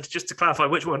person, and just to clarify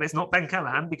which one, it's not Ben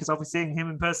Callahan, because I'll be seeing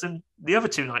him in person the other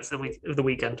 2 nights of the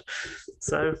weekend.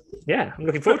 So yeah, I'm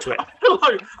looking forward to it.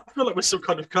 I feel like we're some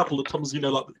kind of couple that Tom's,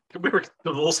 like we're a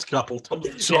divorced couple. Tom's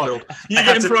the child. You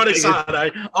get him Friday,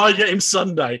 Saturday. I get him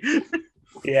Sunday.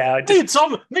 Yeah,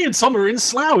 me and Tom are in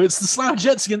Slough. It's the Slough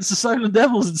Jets against the Solent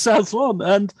Devils in South Swan,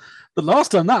 and the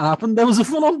last time that happened, there was a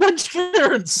full-on bench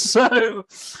clearance. So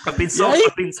I've been sold.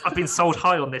 I've been sold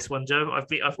high on this one, Joe. I've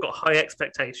got high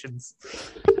expectations.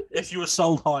 If you were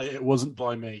sold high, it wasn't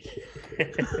by me.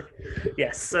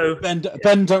 Yes. So Ben,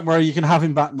 don't worry, you can have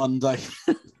him back Monday.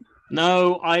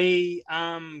 No, I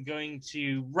am going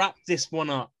to wrap this one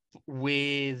up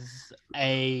with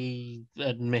a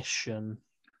admission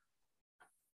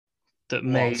that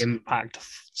may impact a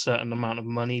certain amount of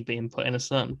money being put in a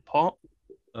certain pot.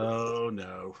 Oh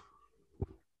no.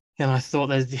 And I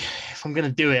thought if I'm going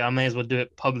to do it, I may as well do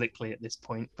it publicly at this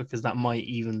point, because that might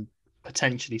even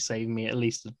potentially save me at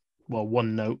least,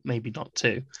 one note, maybe not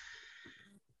two.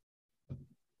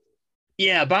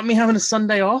 Yeah, about me having a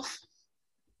Sunday off.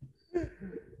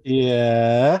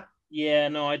 Yeah. Yeah,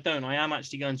 no, I don't. I am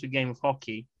actually going to a game of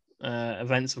hockey.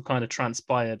 Events have kind of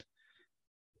transpired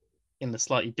in the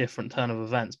slightly different turn of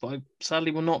events, but I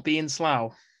sadly will not be in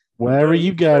Slough. Where are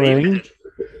you going?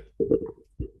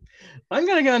 I'm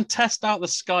going to go and test out the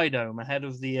Sky Dome ahead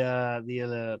of the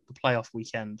playoff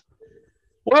weekend.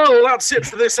 Well, that's it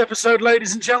for this episode,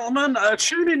 ladies and gentlemen.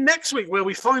 Tune in next week where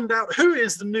we find out who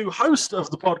is the new host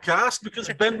of the podcast, because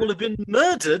Ben will have been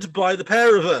murdered by the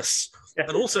pair of us.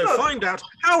 And also find out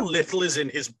how little is in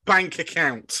his bank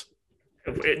account.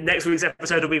 Next week's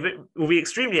episode will be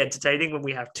extremely entertaining when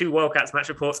we have 2 Wildcats match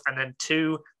reports and then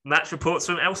 2 match reports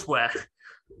from elsewhere.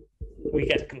 We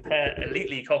get to compare Elite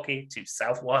League hockey to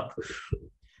South One.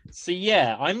 So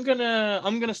yeah, I'm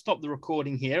gonna stop the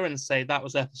recording here and say that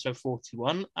was episode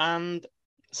 41, and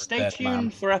stay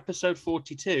tuned for episode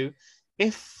 42,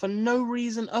 if for no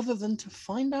reason other than to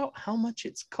find out how much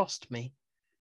it's cost me.